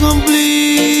life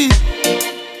complete.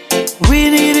 We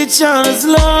need each other's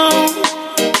love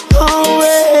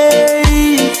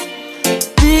always.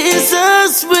 This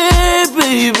is way,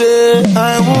 baby.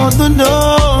 I want to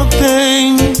know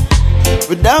things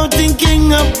without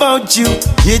thinking about you.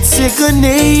 It's second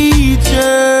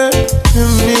nature to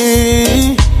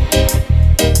me.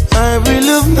 I will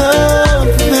love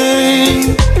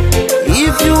nothing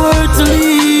if you were to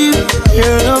leave.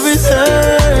 Your love is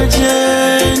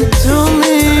urgent to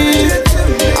me.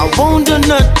 I won't do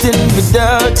nothing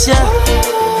without ya.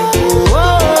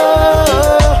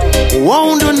 Whoa,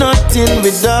 won't do nothing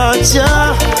without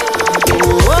ya.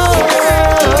 Whoa,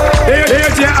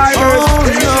 oh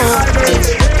no.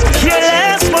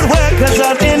 Careless but workers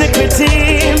of iniquity.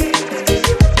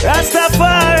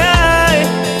 Rastafari,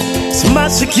 it's my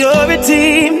security.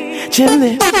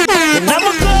 Chilling, and I'm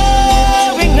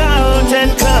going out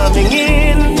and coming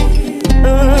in.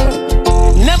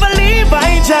 Never leave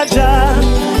by Jaja.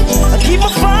 I keep me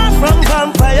far from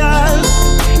vampires.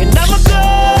 And I'm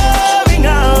going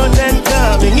out and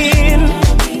coming in.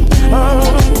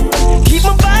 Keep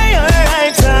me by your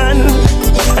right hand.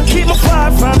 And keep me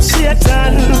far from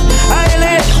Satan. I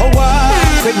let her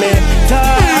walk with me,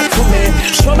 talk to me,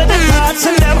 show me the thoughts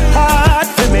in them heart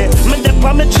for me. Me dip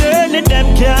on my journey,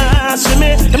 them can't see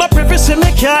me. Them a preface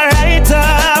me can't write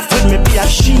off with me. Be a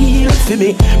shield for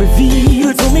me,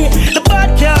 reveal to me the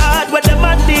bad card where them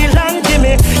a deal and give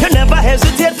me. You never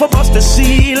hesitate for bust the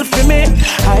seal for me.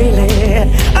 I lay,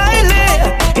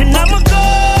 and I'm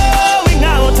going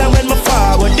out and when me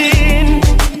forward in.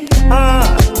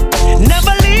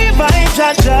 Never leave by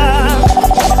Jaja.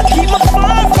 Keep me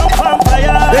far from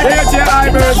vampires.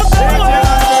 I'm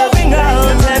going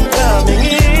out and coming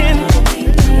in.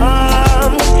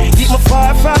 Keep me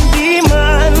far from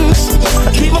demons.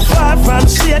 Keep me far from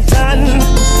Satan.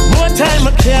 More time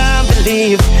I can't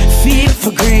believe. Feel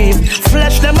for grief.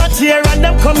 Flesh them a tear and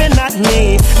them coming at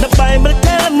me. The Bible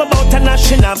tell them about a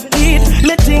nation of beat.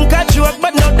 Me think I joke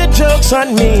but now the joke's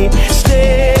on me.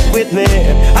 Stay with me.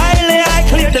 I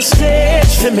clear the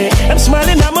stage for me. I'm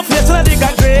smiling on my face and I think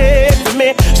I great for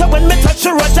me. So when me touch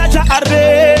the road, Jaja are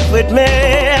with me.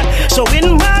 So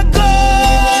in my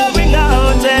going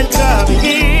out and coming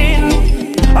in,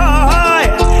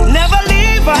 oh, never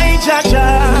leave I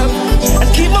Jaja.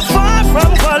 And keep me far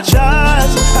from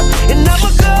cultures. And I'm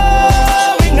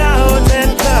going out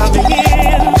and coming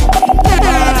in.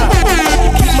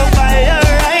 Keep me by your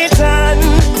right hand.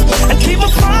 And keep me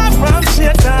far from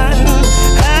Satan.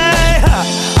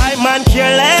 I man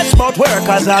careless about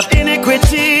workers of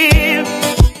iniquity.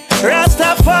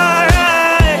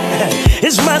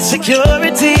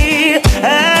 security.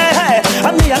 Hey,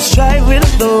 and me I strive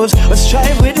with those who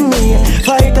strive with me.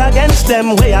 Fight against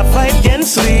them, way I fight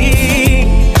against we.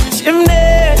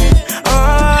 Chimney,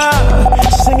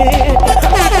 sing it.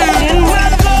 In my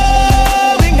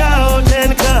going out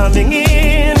and coming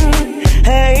in.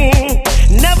 Hey,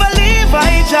 never leave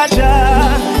I Jaja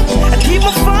and keep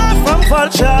me far from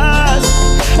vultures.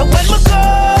 And when me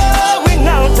going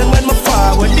out and when me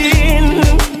forward in,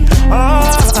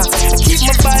 keep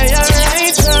me by your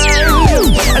right hand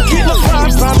and keep me far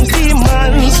from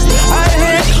demons.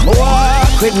 I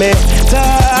walk with me,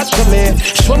 talk to me,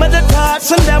 show me the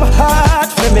thoughts and them heart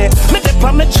for me. Me dip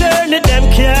on my journey, them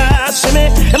can't see me.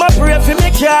 Them a pray for me,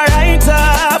 can't write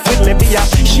off with me. Be a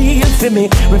shield for me,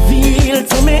 reveal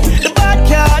to me the bad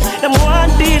card, them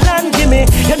one deal and give me.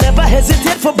 You never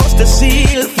hesitate for bust the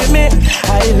seal for me.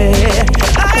 I lay,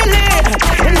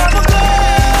 and never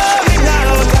going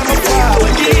out, I'm a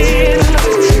forward in.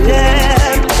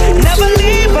 Yeah, never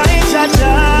leave, I ain't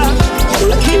Jaja.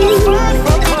 Keep me far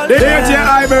from There's your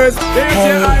Ibers.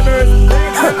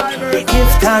 Give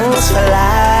thanks for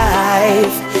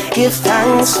life. Give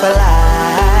thanks for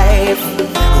life.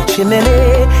 Oh, chimney.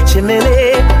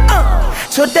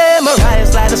 Today my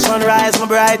rise like the sunrise, my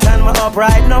bright and my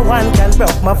upright. No one can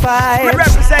break my fight.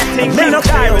 Representing me no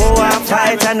care who I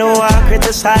fight, I know I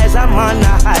criticize. I'm on the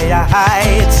higher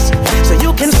heights. So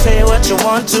you can say what you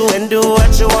want to and do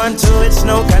what you want to. It's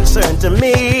no concern to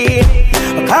me.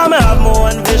 Because I have my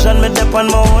own vision, me dip on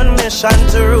my own mission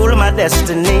to rule my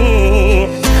destiny.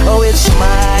 Oh, it's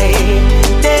my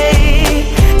day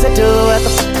to do what the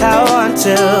fuck I want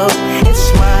to.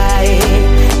 It's my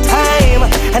time,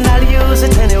 and I'll use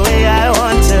it any way I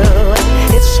want to.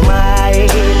 It's my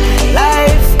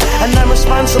life, and I'm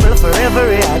responsible for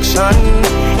every action.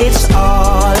 It's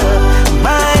all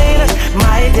mine,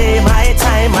 my day, my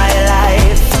time, my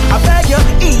life. I beg you,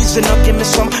 easy now, give me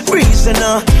some reason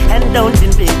now, and don't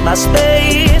invade my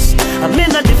space. I'm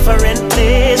in a different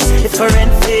place,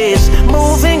 different phase,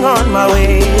 moving on my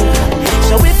way.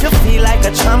 So if you feel like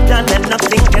a champion, then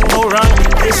nothing can go wrong.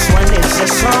 This one is a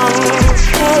song.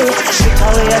 Hey, put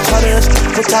away your troubles,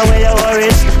 put away your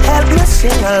worries, help me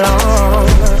sing along.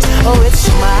 Oh, it's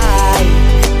my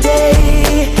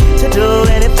day to do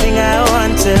anything I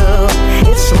want to.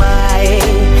 It's my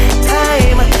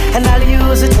time, and I'll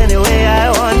use it any way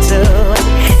I want to.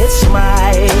 It's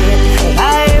my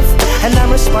life, and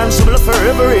I'm responsible for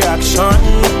every action.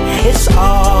 It's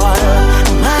all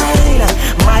mine,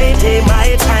 my day,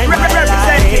 my time, my life.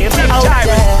 Out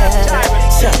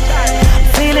there,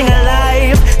 feeling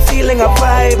alive, feeling a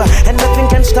vibe, and nothing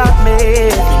can stop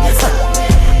me.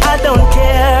 I don't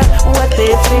care what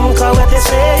they think or what they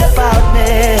say about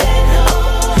me.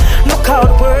 Look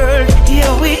out, world,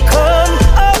 here we come,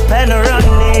 up and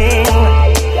running.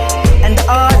 And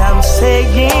all I'm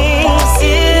saying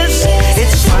is,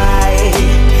 it's my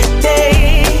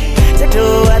day to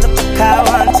do what the fuck I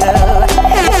want to.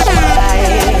 It's my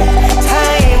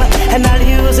time, and I'll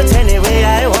use it any way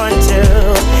I want to.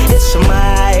 It's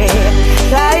my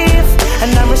life,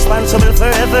 and I'm responsible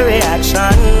for every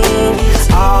action.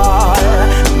 All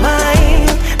mine,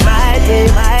 my day,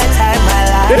 my time, my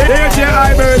life. There's your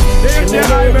Ibers.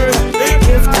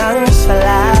 Give thanks for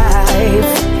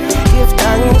life. Give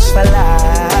thanks for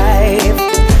life.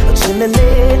 Chimney.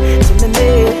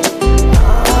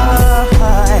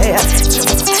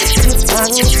 Give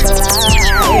thanks for life.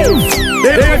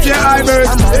 There's your Ibers.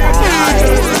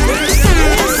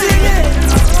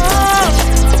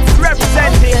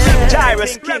 Representing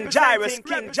King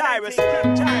Tarrus.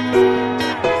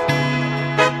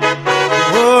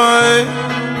 Boy.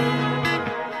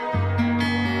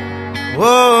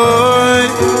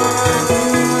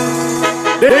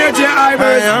 There's your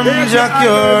Ibers. I am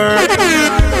Jacure.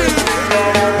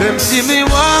 Them see me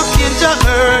walking the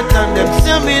earth and them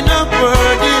see me not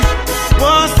worthy.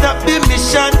 Won't stop the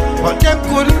mission, but them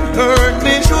couldn't hurt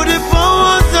me. Through the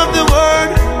powers of the world,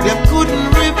 them couldn't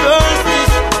reverse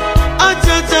this. I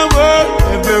judge the world,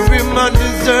 every man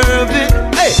deserve it.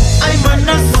 Hey, I'm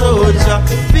a soldier,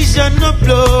 vision of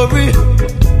glory.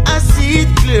 I see it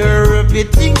clear,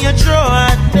 everything you throw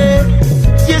at me.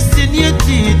 Yes, in your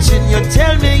teaching, you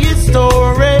tell me your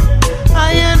story.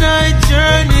 I and I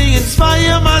journey,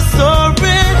 inspire my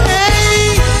story.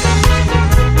 Hey,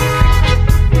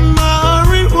 my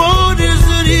reward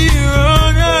isn't here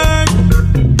on earth.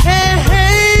 Hey,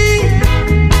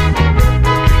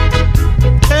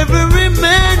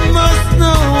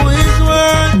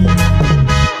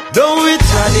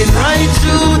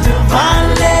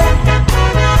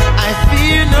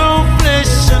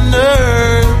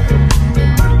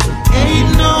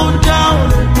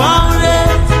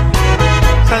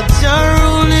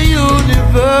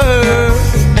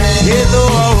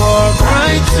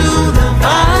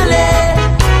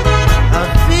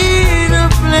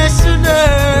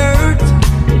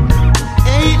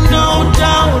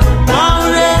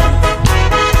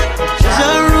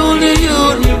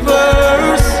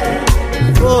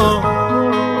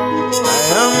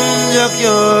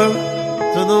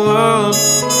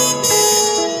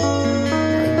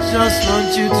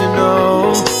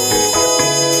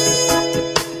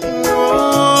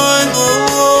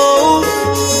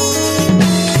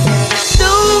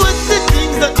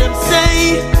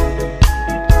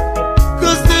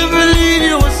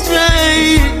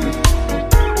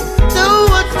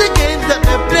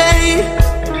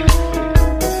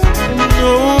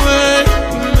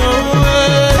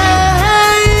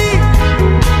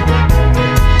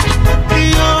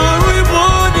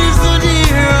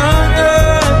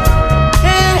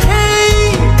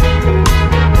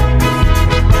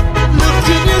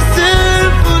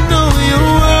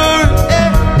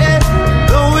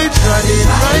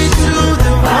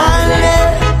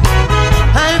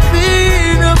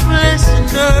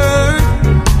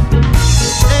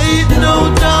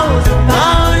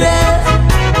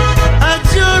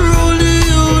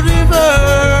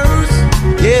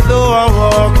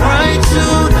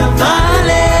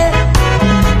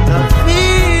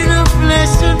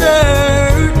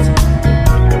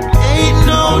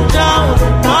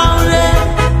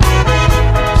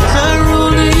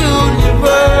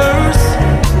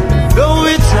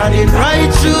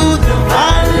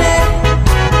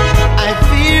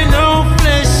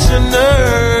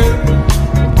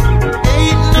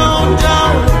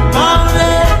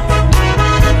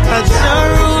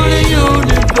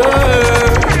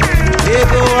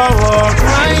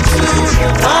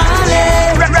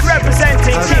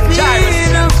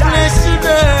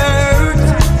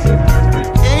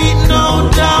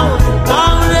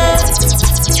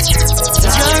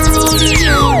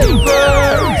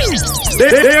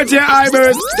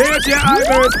 DjiBreeze.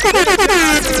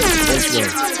 Let's go.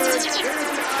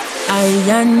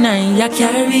 I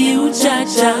carry you,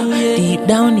 Jaja, deep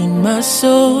down in my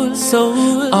soul.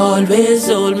 Always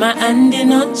hold my hand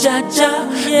in a Jaja,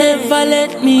 never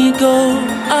let me go.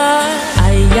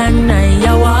 I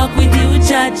walk with you,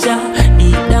 Jaja,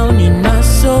 deep down in my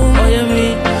soul.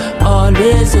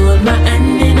 Always hold my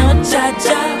hand in a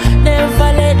Jaja,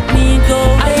 never let me go.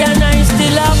 I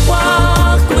still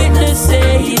walk with the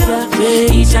Savior,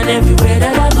 each and everywhere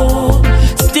that I go.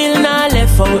 Still not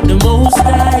left out the most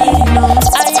high. No,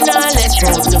 I not left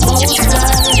out the most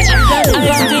high. I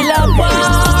still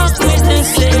walk with the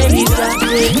Savior,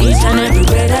 each and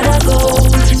everywhere that I go.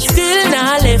 Still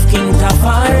not left King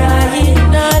Tafari.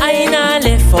 I not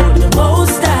left out the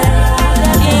most high.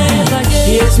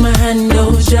 Here's my hand,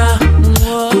 Oja.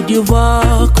 Could you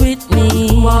walk with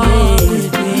me?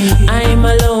 I'm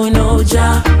alone,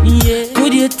 Oja.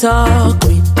 Could you talk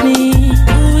with me?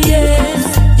 Oh yes.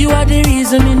 You are the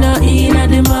reason me not in at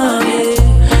the market.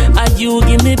 And you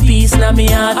give me peace now me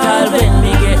heart all when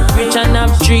me get rich and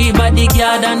have 3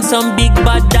 bodyguard and some big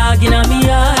bad dog in me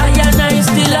heart. I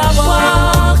still a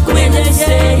walk with the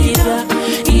Savior,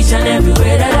 each and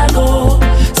everywhere that I go.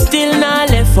 Still not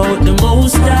left out the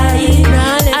most high.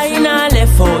 I not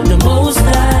left out the most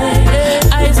high.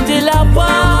 I still a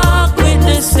walk with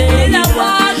the Savior,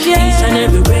 each and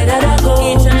everywhere that I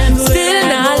go. Still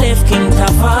not left King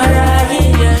Tafari.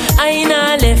 I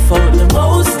not left out the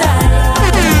most high.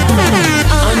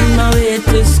 On my way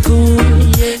to school,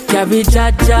 carry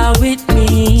Jaja with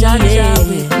me.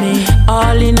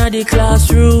 All in the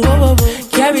classroom,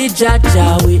 carry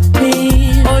Jaja with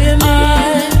me.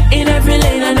 In every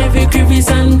lane and every crevice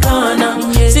and corner.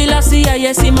 Still I see her,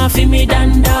 yes, him a fi me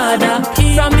dan dada.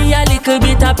 From me a little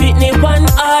bit a pitney one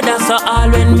order. So all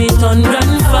when me turn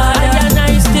grandfather. And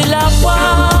I still a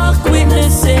walk with the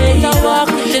Savior,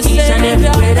 each and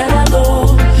everywhere that I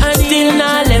go. And still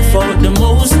not left out the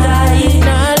most high.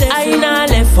 I not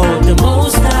left out the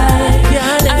most high.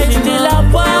 I still a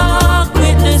walk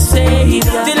with the Savior, each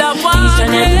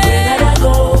and everywhere that I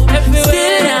go.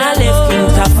 Still not left King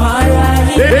Tafari.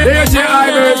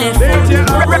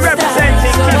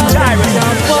 Representing King Tarrus.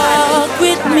 Walk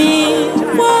with me,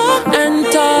 walk and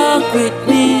talk with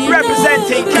me.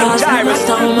 Representing King Tarrus.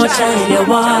 How much I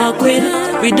walk with.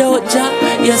 Without Jah,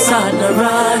 your son are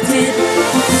rotted.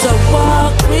 So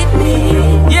walk with me,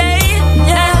 yeah,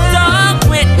 talk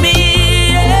with me,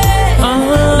 yeah.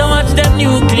 Don't watch them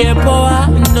nuclear power,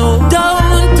 no.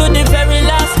 Down to the very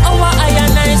last hour,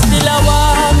 I still a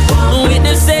walk with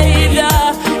the Savior,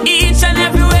 each and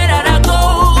everywhere that I go.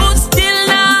 Still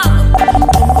now,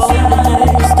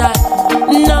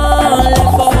 no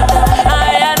left out.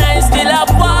 I still a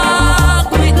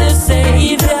walk with the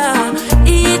Savior,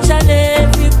 each and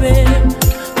everywhere.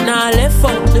 Now left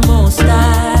out the most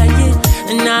high,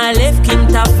 now left King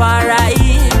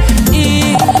Tafari.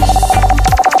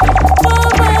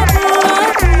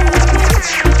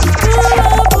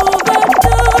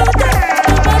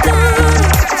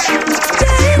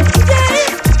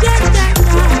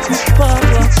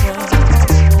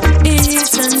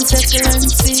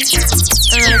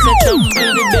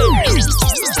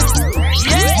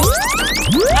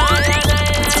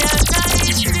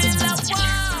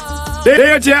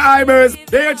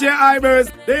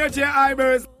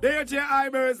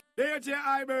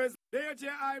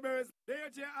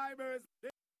 DjiBreeze.